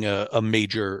being a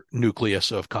major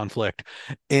nucleus of conflict,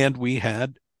 and we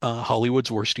had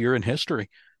Hollywood's worst year in history,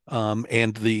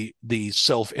 and the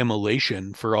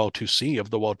self-immolation for all to see of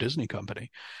the Walt Disney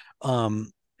Company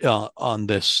on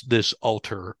this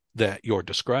altar that you're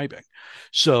describing.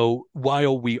 So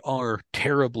while we are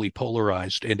terribly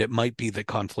polarized, and it might be that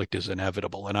conflict is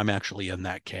inevitable, and I'm actually in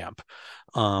that camp,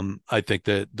 I think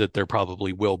that there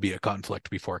probably will be a conflict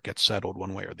before it gets settled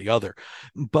one way or the other.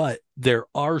 But there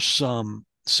are some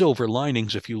silver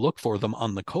linings if you look for them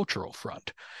on the cultural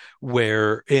front,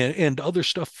 where and other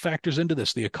stuff factors into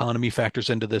this. The economy factors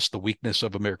into this. The weakness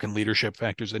of American leadership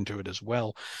factors into it as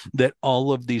well. That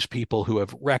all of these people who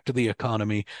have wrecked the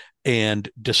economy and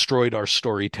destroyed our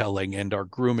storytelling and are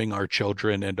grooming our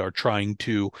children and are trying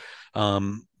to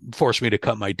force me to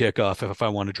cut my dick off if I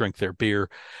want to drink their beer,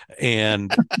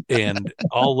 and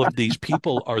all of these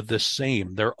people are the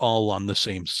same. They're all on the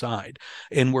same side,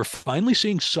 and we're finally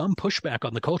seeing some pushback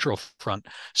on the cultural front.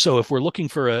 So if we're looking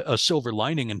for a silver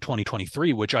lining in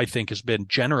 2023, which I think has been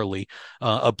generally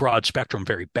a broad spectrum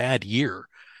very bad year,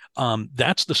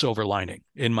 that's the silver lining,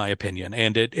 in my opinion.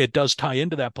 And it does tie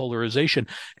into that polarization.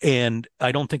 And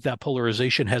I don't think that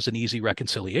polarization has an easy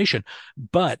reconciliation.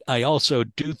 But I also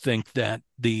do think that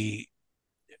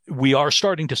we are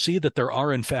starting to see that there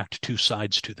are, in fact, two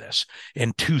sides to this.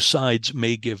 And two sides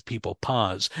may give people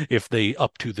pause if they,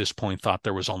 up to this point, thought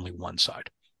there was only one side.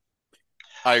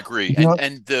 I agree.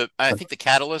 I think the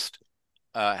catalyst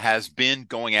has been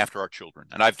going after our children.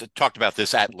 And I've talked about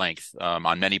this at length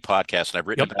on many podcasts, and I've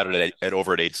written about it at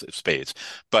over at Eight of Spades.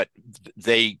 But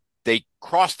they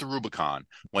crossed the Rubicon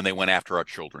when they went after our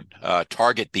children.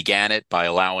 Target began it by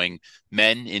allowing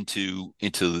men into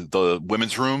the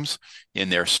women's rooms in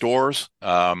their stores.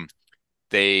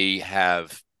 They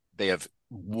have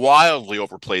wildly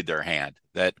overplayed their hand.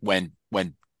 That when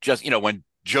Joe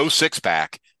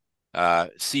Sixpack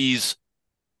sees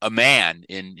a man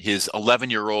in his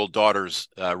 11-year-old daughter's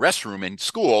restroom in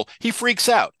school, he freaks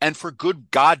out, and for good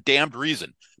goddamned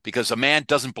reason, because a man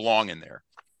doesn't belong in there.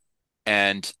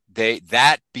 And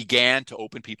that began to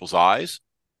open people's eyes.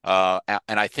 And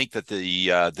I think that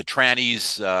the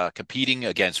trannies competing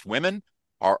against women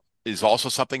is also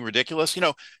something ridiculous.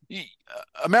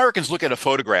 Americans look at a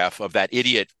photograph of that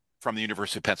idiot from the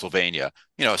University of Pennsylvania,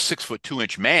 a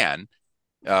 6'2" man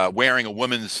wearing a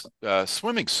woman's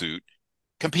swimming suit,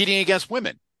 competing against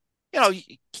women. The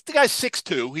guy's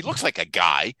 6'2", he looks like a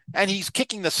guy, and he's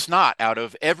kicking the snot out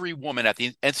of every woman at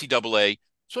the NCAA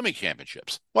swimming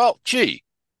championships. Well, gee,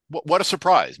 what a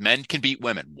surprise. Men can beat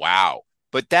women. Wow.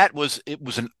 But it was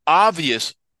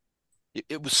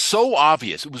so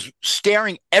obvious. It was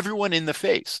staring everyone in the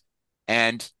face.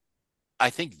 And I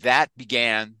think that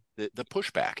began the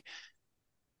pushback.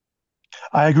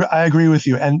 I agree with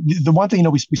you. And the one thing,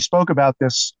 we spoke about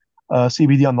this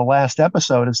CBD on the last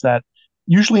episode, is that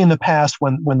usually in the past,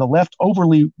 when the left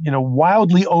overly,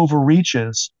 wildly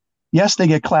overreaches, yes, they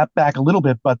get clapped back a little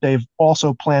bit, but they've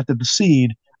also planted the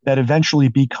seed that eventually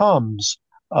becomes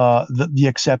the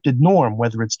accepted norm,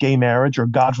 whether it's gay marriage or,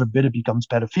 God forbid, it becomes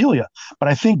pedophilia. But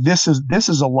I think this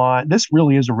is a line. This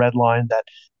really is a red line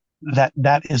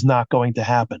that is not going to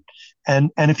happen.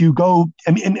 And if you go,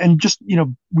 and just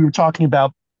we were talking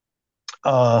about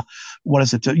what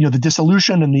is it? The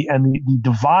dissolution and the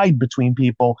divide between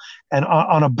people. And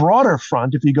on a broader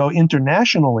front, if you go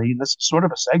internationally, and this is sort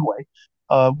of a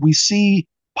segue, we see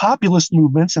populist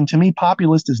movements. And to me,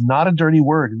 populist is not a dirty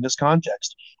word in this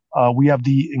context. We have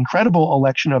the incredible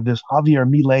election of this Javier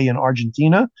Milei in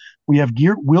Argentina. We have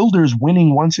Geert Wilders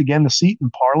winning once again the seat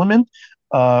in parliament.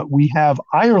 We have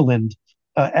Ireland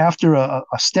after a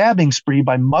stabbing spree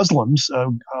by Muslims,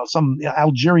 some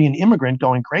Algerian immigrant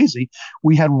going crazy.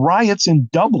 We had riots in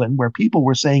Dublin where people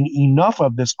were saying enough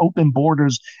of this open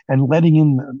borders and letting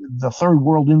in the third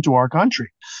world into our country.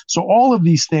 So all of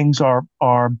these things are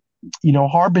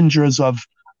harbingers of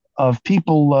of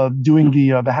people doing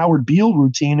the Howard Beale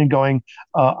routine and going,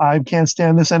 I can't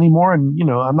stand this anymore, and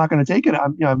I'm not going to take it.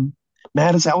 I'm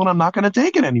mad as hell, and I'm not going to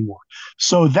take it anymore.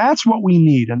 So that's what we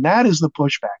need, and that is the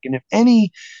pushback. And if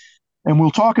any, and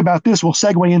we'll talk about this, we'll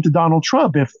segue into Donald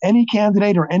Trump. If any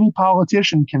candidate or any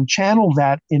politician can channel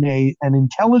that in an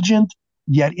intelligent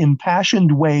yet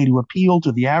impassioned way to appeal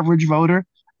to the average voter,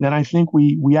 then I think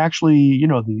we actually,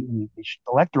 the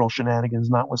electoral shenanigans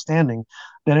notwithstanding,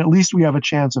 then at least we have a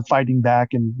chance of fighting back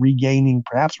and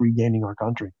perhaps regaining our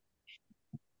country.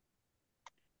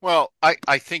 Well,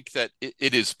 I think that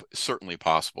it is certainly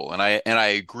possible, and I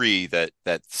agree that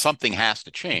something has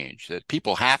to change, that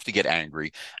people have to get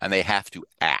angry and they have to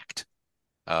act.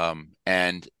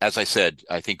 And as I said,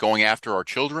 I think going after our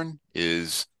children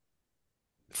is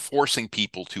forcing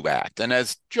people to act. And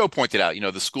as Joe pointed out,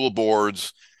 the school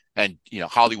boards and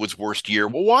Hollywood's worst year.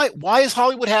 Well, why is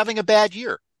Hollywood having a bad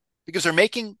year? Because they're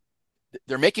making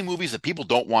movies that people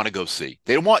don't want to go see.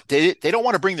 They don't want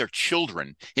to bring their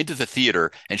children into the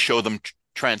theater and show them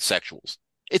transsexuals.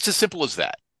 It's as simple as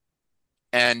that.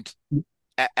 And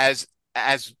as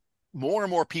more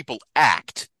and more people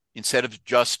act instead of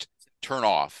just turn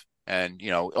off and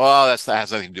that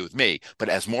has nothing to do with me. But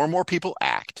as more and more people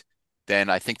act, then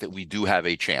I think that we do have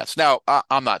a chance. Now,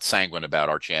 I'm not sanguine about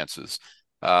our chances.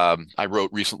 I wrote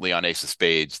recently on Ace of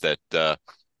Spades that the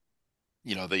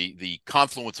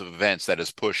confluence of events that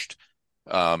has pushed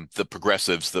the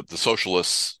progressives, the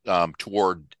socialists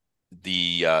toward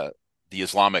the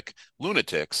Islamic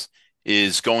lunatics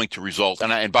is going to result.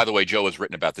 And by the way, Joe has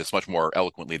written about this much more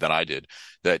eloquently than I did.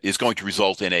 That is going to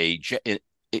result in a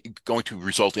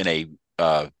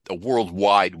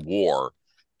worldwide war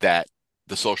that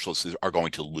the socialists are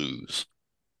going to lose.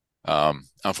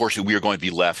 Unfortunately, we are going to be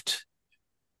left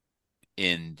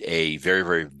in a very,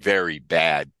 very, very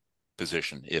bad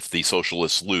position if the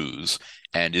socialists lose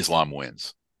and Islam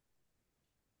wins.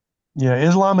 Yeah,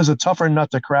 Islam is a tougher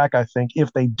nut to crack, I think,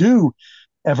 if they do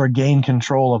ever gain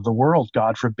control of the world,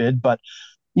 God forbid. But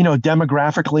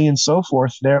demographically and so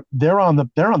forth, they're on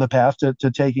the path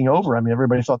to taking over. I mean,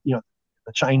 everybody thought the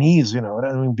Chinese,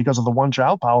 because of the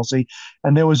one-child policy,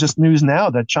 and there was just news now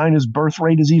that China's birth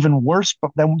rate is even worse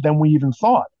than we even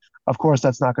thought. Of course,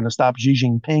 that's not going to stop Xi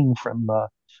Jinping from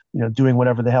doing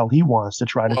whatever the hell he wants to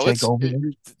try to take over.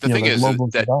 The thing is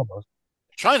that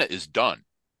China is done.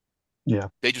 Yeah,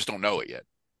 they just don't know it yet.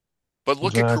 But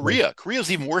look at Korea. Korea's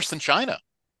even worse than China.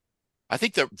 I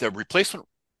think the replacement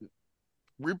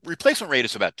rate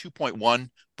is about 2.1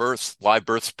 live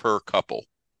births per couple.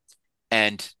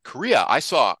 And Korea, I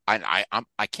saw, I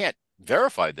can't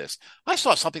verify this. I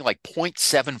saw something like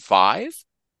 0.75.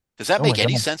 Does that make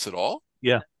any sense at all?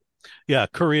 Yeah. Yeah,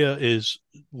 Korea is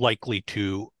likely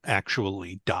to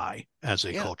actually die as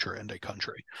a culture and a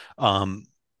country.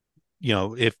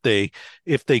 If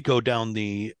they go down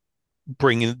the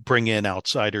bring in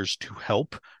outsiders to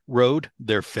help road,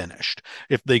 they're finished.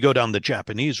 If they go down the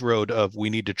Japanese road of we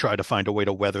need to try to find a way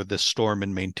to weather this storm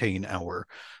and maintain our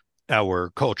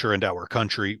culture and our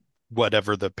country,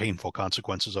 whatever the painful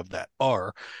consequences of that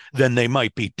are, then they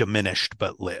might be diminished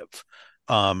but live.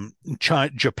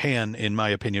 Japan, in my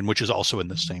opinion, which is also in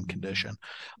the same condition,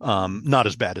 not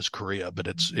as bad as Korea, but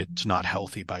it's not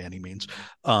healthy by any means.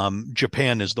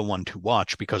 Japan is the one to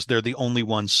watch because they're the only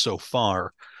ones so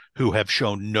far who have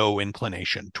shown no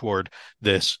inclination toward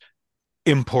this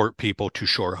import people to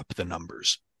shore up the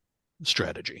numbers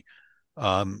strategy.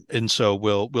 And so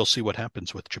we'll see what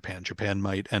happens with Japan. Japan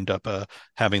might end up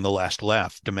having the last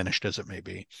laugh, diminished as it may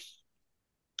be.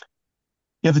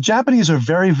 Yeah, the Japanese are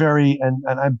very, very, and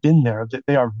I've been there.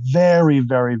 They are very,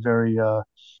 very, very. I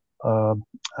don't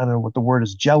know what the word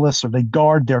is, jealous, or they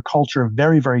guard their culture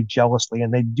very, very jealously,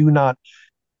 and they do not.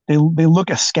 They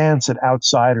look askance at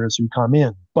outsiders who come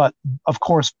in. But of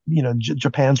course,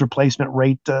 Japan's replacement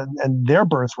rate and their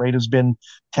birth rate has been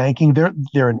tanking.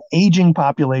 They're an aging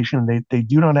population. They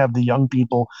do not have the young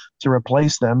people to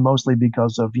replace them, mostly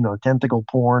because of tentacle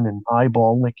porn and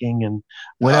eyeball licking and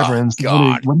whatever. Oh, and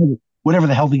God. whatever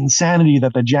the hell the insanity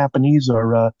that the Japanese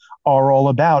are all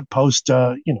about post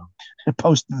the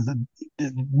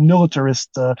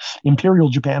militarist imperial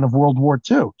Japan of World War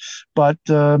II. But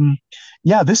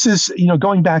this is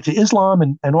going back to Islam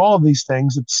and all of these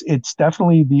things. It's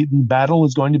definitely the battle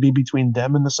is going to be between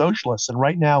them and the socialists. And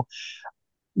right now,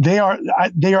 they are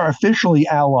officially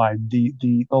allied.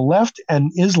 The left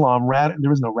and Islam,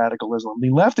 there is no radical Islam. The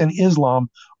left and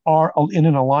Islam are in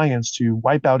an alliance to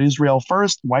wipe out Israel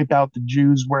first, wipe out the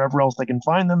Jews wherever else they can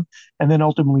find them, and then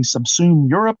ultimately subsume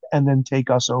Europe and then take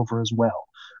us over as well.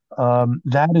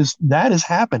 That is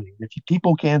happening. If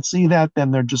people can't see that,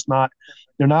 then they're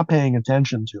not paying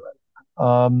attention to it.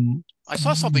 I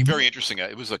saw something very interesting.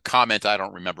 It was a comment. I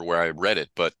don't remember where I read it,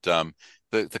 but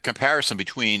the comparison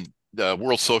between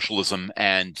world socialism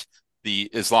and the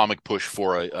Islamic push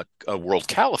for a world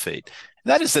caliphate.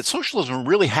 That is that socialism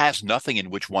really has nothing in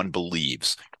which one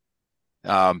believes.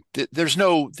 There's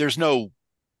no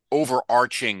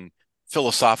overarching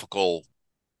philosophical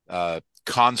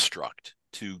construct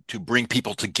to bring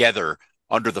people together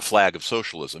under the flag of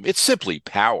socialism. It's simply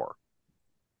power.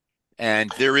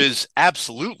 And there is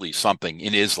absolutely something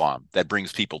in Islam that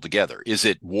brings people together. Is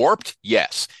it warped?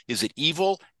 Yes. Is it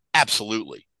evil?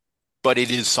 Absolutely. But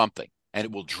it is something, and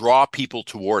it will draw people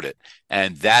toward it.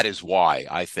 And that is why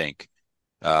I think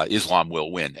Islam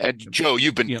will win. And Joe,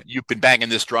 you've been banging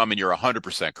this drum, and you're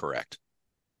 100% correct.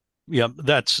 Yeah,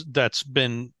 that's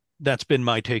been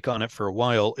my take on it for a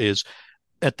while. Is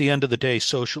at the end of the day,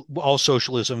 all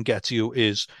socialism gets you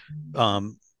is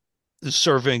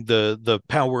serving the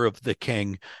power of the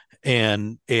king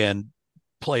and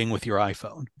playing with your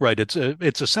iPhone, right?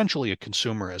 It's essentially a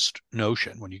consumerist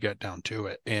notion when you get down to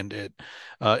it, and it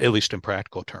at least in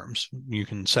practical terms, you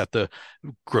can set the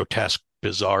grotesque,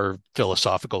 bizarre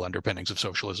philosophical underpinnings of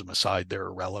socialism aside; they're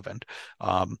irrelevant.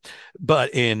 But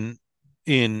in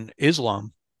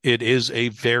Islam, it is a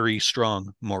very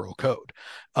strong moral code.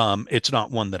 It's not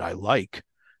one that I like,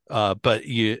 but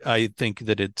I think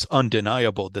that it's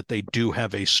undeniable that they do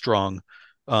have a strong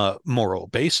moral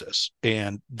basis,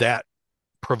 and that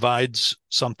provides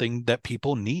something that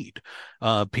people need.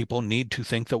 People need to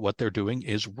think that what they're doing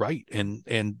is right, and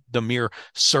the mere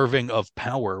serving of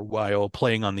power while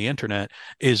playing on the internet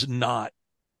is not.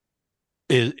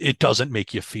 It doesn't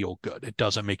make you feel good. It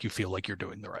doesn't make you feel like you're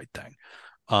doing the right thing.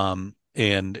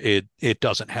 And it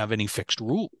doesn't have any fixed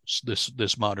rules.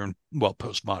 This modern, well,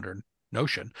 postmodern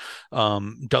notion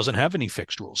doesn't have any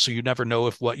fixed rules. So you never know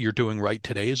if what you're doing right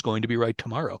today is going to be right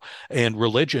tomorrow. And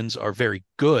religions are very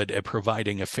good at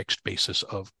providing a fixed basis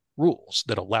of rules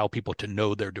that allow people to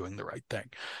know they're doing the right thing.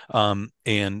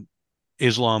 And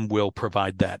Islam will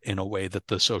provide that in a way that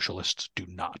the socialists do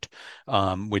not,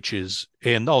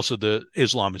 and also the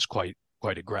Islam is quite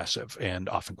aggressive and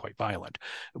often quite violent,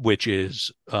 which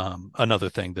is another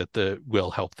thing that will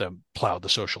help them plow the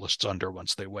socialists under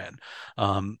once they win.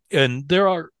 And there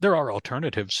are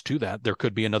alternatives to that. There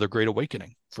could be another Great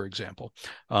Awakening, for example.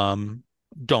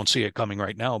 Don't see it coming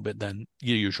right now, but then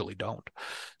you usually don't.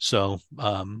 So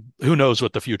who knows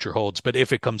what the future holds? But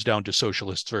if it comes down to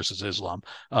socialists versus Islam,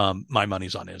 my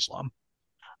money's on Islam.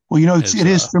 Well, it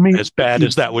is for me, as bad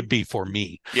as that would be for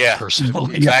me. Yeah,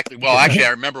 personally. Exactly. Well, actually,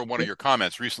 I remember one of your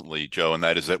comments recently, Joe, and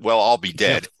that is that, well, I'll be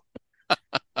dead.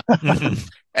 And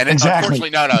exactly. Unfortunately,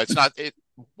 no, it's not.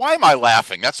 Why am I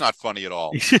laughing? That's not funny at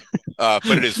all. But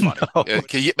it is funny. No.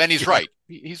 And he's right.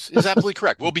 He's absolutely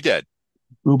correct. We'll be dead.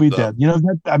 We'll be dead.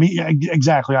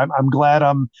 Exactly. I'm glad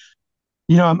I'm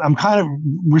kind of,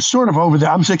 we're sort of over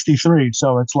there. I'm 63,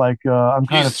 so it's like I'm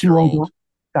kind of too old.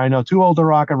 I know, too old to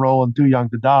rock and roll and too young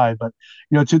to die. But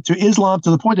to Islam, to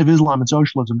the point of Islam and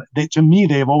socialism, to me,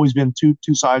 they have always been two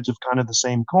sides of kind of the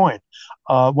same coin.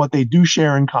 What they do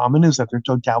share in common is that they're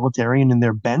totalitarian in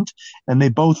their bent, and they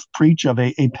both preach of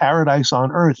a paradise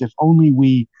on earth if only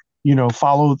we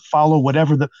follow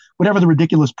whatever the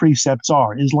ridiculous precepts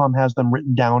are. Islam has them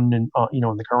written down in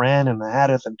in the Quran and the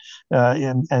Hadith,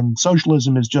 and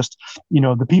socialism is just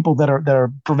the people that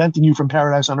are preventing you from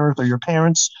paradise on earth are your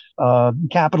parents,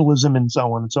 capitalism, and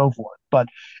so on and so forth. But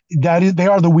they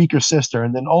are the weaker sister,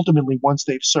 and then ultimately, once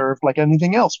they've served, like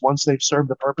anything else, once they've served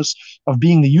the purpose of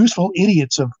being the useful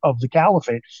idiots of the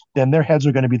caliphate, then their heads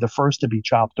are going to be the first to be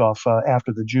chopped off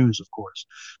after the Jews, of course.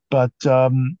 But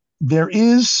there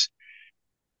is,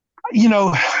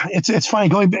 it's funny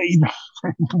going back.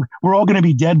 We're all going to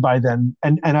be dead by then,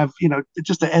 and I've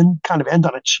just to end on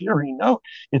a cheery note.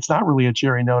 It's not really a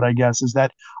cheery note, I guess, is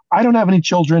that I don't have any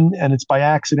children, and it's by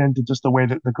accident, and just the way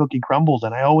that the cookie crumbled.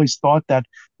 And I always thought that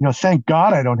thank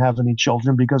God I don't have any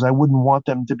children, because I wouldn't want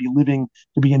them to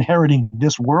be inheriting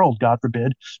this world, God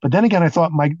forbid. But then again, I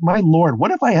thought, my Lord, what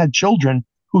if I had children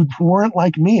who weren't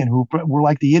like me and who were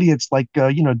like the idiots like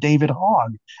David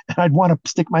Hogg, and I'd want to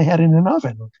stick my head in an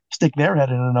oven, stick their head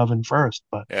in an oven first.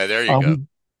 But yeah, there you go.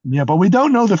 Yeah, but we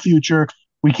don't know the future.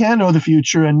 We can't know the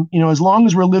future, and as long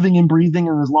as we're living and breathing,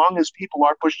 and as long as people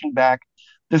are pushing back,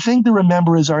 the thing to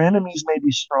remember is our enemies may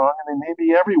be strong and they may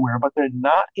be everywhere, but they're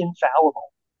not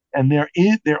infallible. And there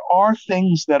are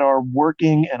things that are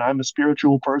working, and I'm a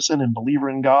spiritual person and believer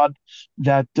in God,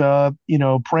 that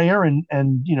prayer and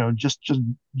just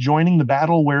joining the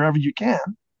battle wherever you can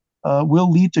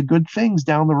will lead to good things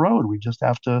down the road. We just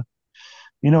have to,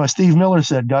 as Steve Miller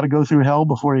said, got to go through hell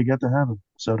before you get to heaven,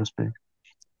 so to speak.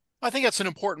 I think that's an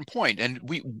important point, and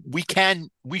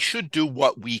we should do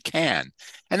what we can,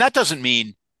 and that doesn't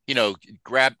mean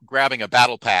grabbing a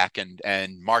battle pack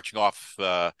and marching off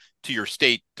to your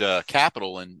state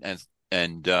capital and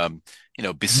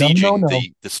No, besieging no.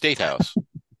 the state house.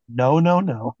 No, no,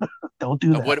 no. Don't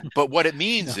do that. But what it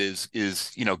means Yeah.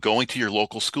 is going to your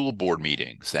local school board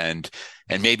meetings and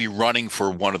maybe running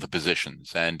for one of the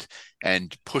positions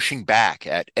and pushing back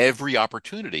at every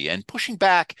opportunity. And pushing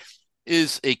back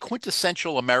is a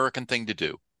quintessential American thing to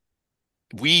do.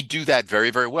 We do that very,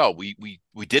 very well. We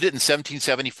did it in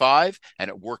 1775 and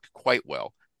it worked quite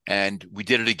well. And we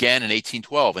did it again in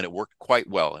 1812 and it worked quite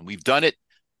well. And we've done it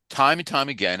time and time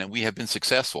again and we have been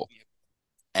successful.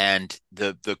 And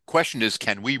the question is,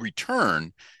 can we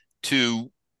return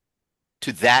to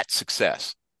that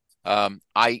success?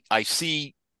 I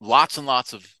see lots and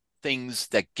lots of things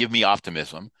that give me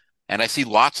optimism, and I see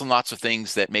lots and lots of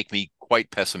things that make me quite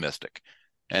pessimistic.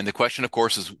 And the question, of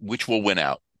course, is which will win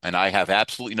out? And I have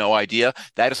absolutely no idea.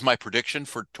 That is my prediction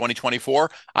for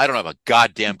 2024. I don't have a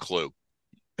goddamn clue.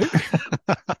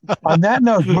 On that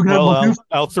note,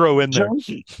 I'll throw in there.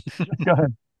 Go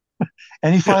ahead.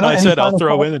 Any final? I'll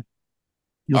throw in.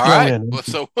 You'll All throw right. in. Well,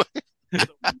 so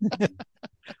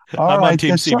I'm on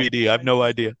Team CBD. I have no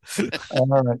idea. All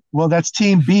right. Well, that's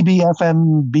Team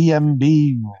BBFM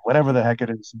BMB, whatever the heck it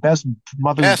is. Best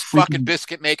fucking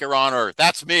biscuit maker on earth.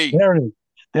 That's me. There it is.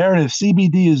 There it is.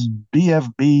 CBD is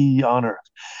BFB on earth.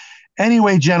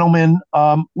 Anyway, gentlemen,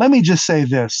 let me just say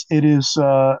this. It is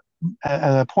a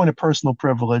point of personal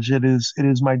privilege. It is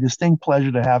my distinct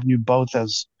pleasure to have you both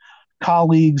as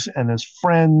colleagues and as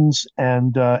friends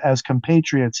and as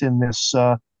compatriots in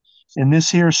this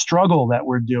here struggle that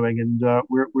we're doing, and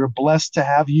we're blessed to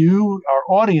have you, our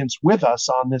audience, with us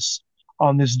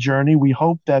on this journey. We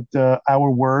hope that our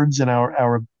words and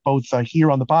our both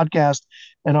here on the podcast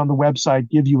and on the website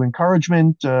give you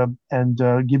encouragement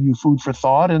and give you food for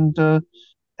thought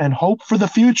and hope for the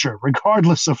future,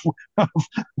 regardless of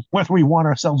whether we want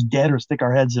ourselves dead or stick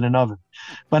our heads in an oven.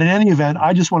 But in any event,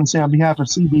 I just want to say on behalf of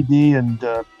CBD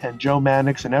and Joe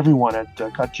Mannix and everyone at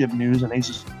CutJib News and Ace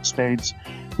of Spades,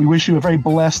 we wish you a very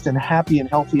blessed and happy and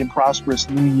healthy and prosperous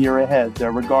new year ahead.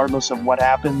 Regardless of what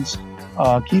happens,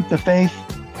 keep the faith,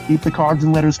 keep the cards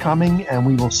and letters coming, and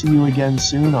we will see you again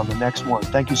soon on the next one.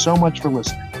 Thank you so much for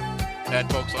listening.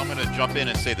 And folks, I'm going to jump in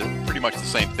and say pretty much the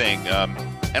same thing.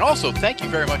 And also, thank you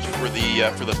very much for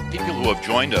the people who have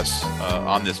joined us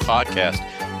on this podcast.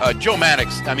 Joe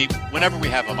Mannix, I mean, whenever we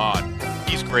have him on,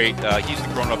 he's great. He's the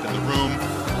grown-up in the room.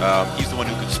 He's the one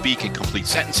who can speak in complete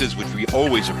sentences, which we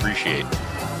always appreciate.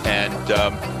 And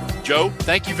Joe,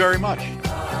 thank you very much.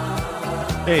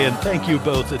 Hey, and thank you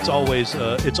both. It's always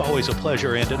a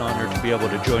pleasure and an honor to be able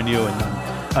to join you, and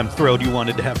I'm thrilled you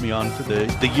wanted to have me on for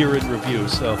the year in review.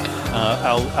 So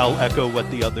I'll echo what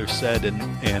the others said, and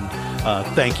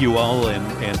thank you all,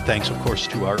 and thanks of course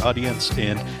to our audience,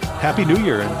 and Happy New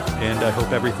Year, and I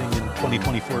hope everything in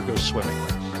 2024 goes swimming.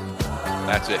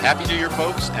 That's it. Happy New Year,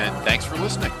 folks, and thanks for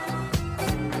listening.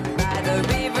 By the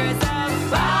rivers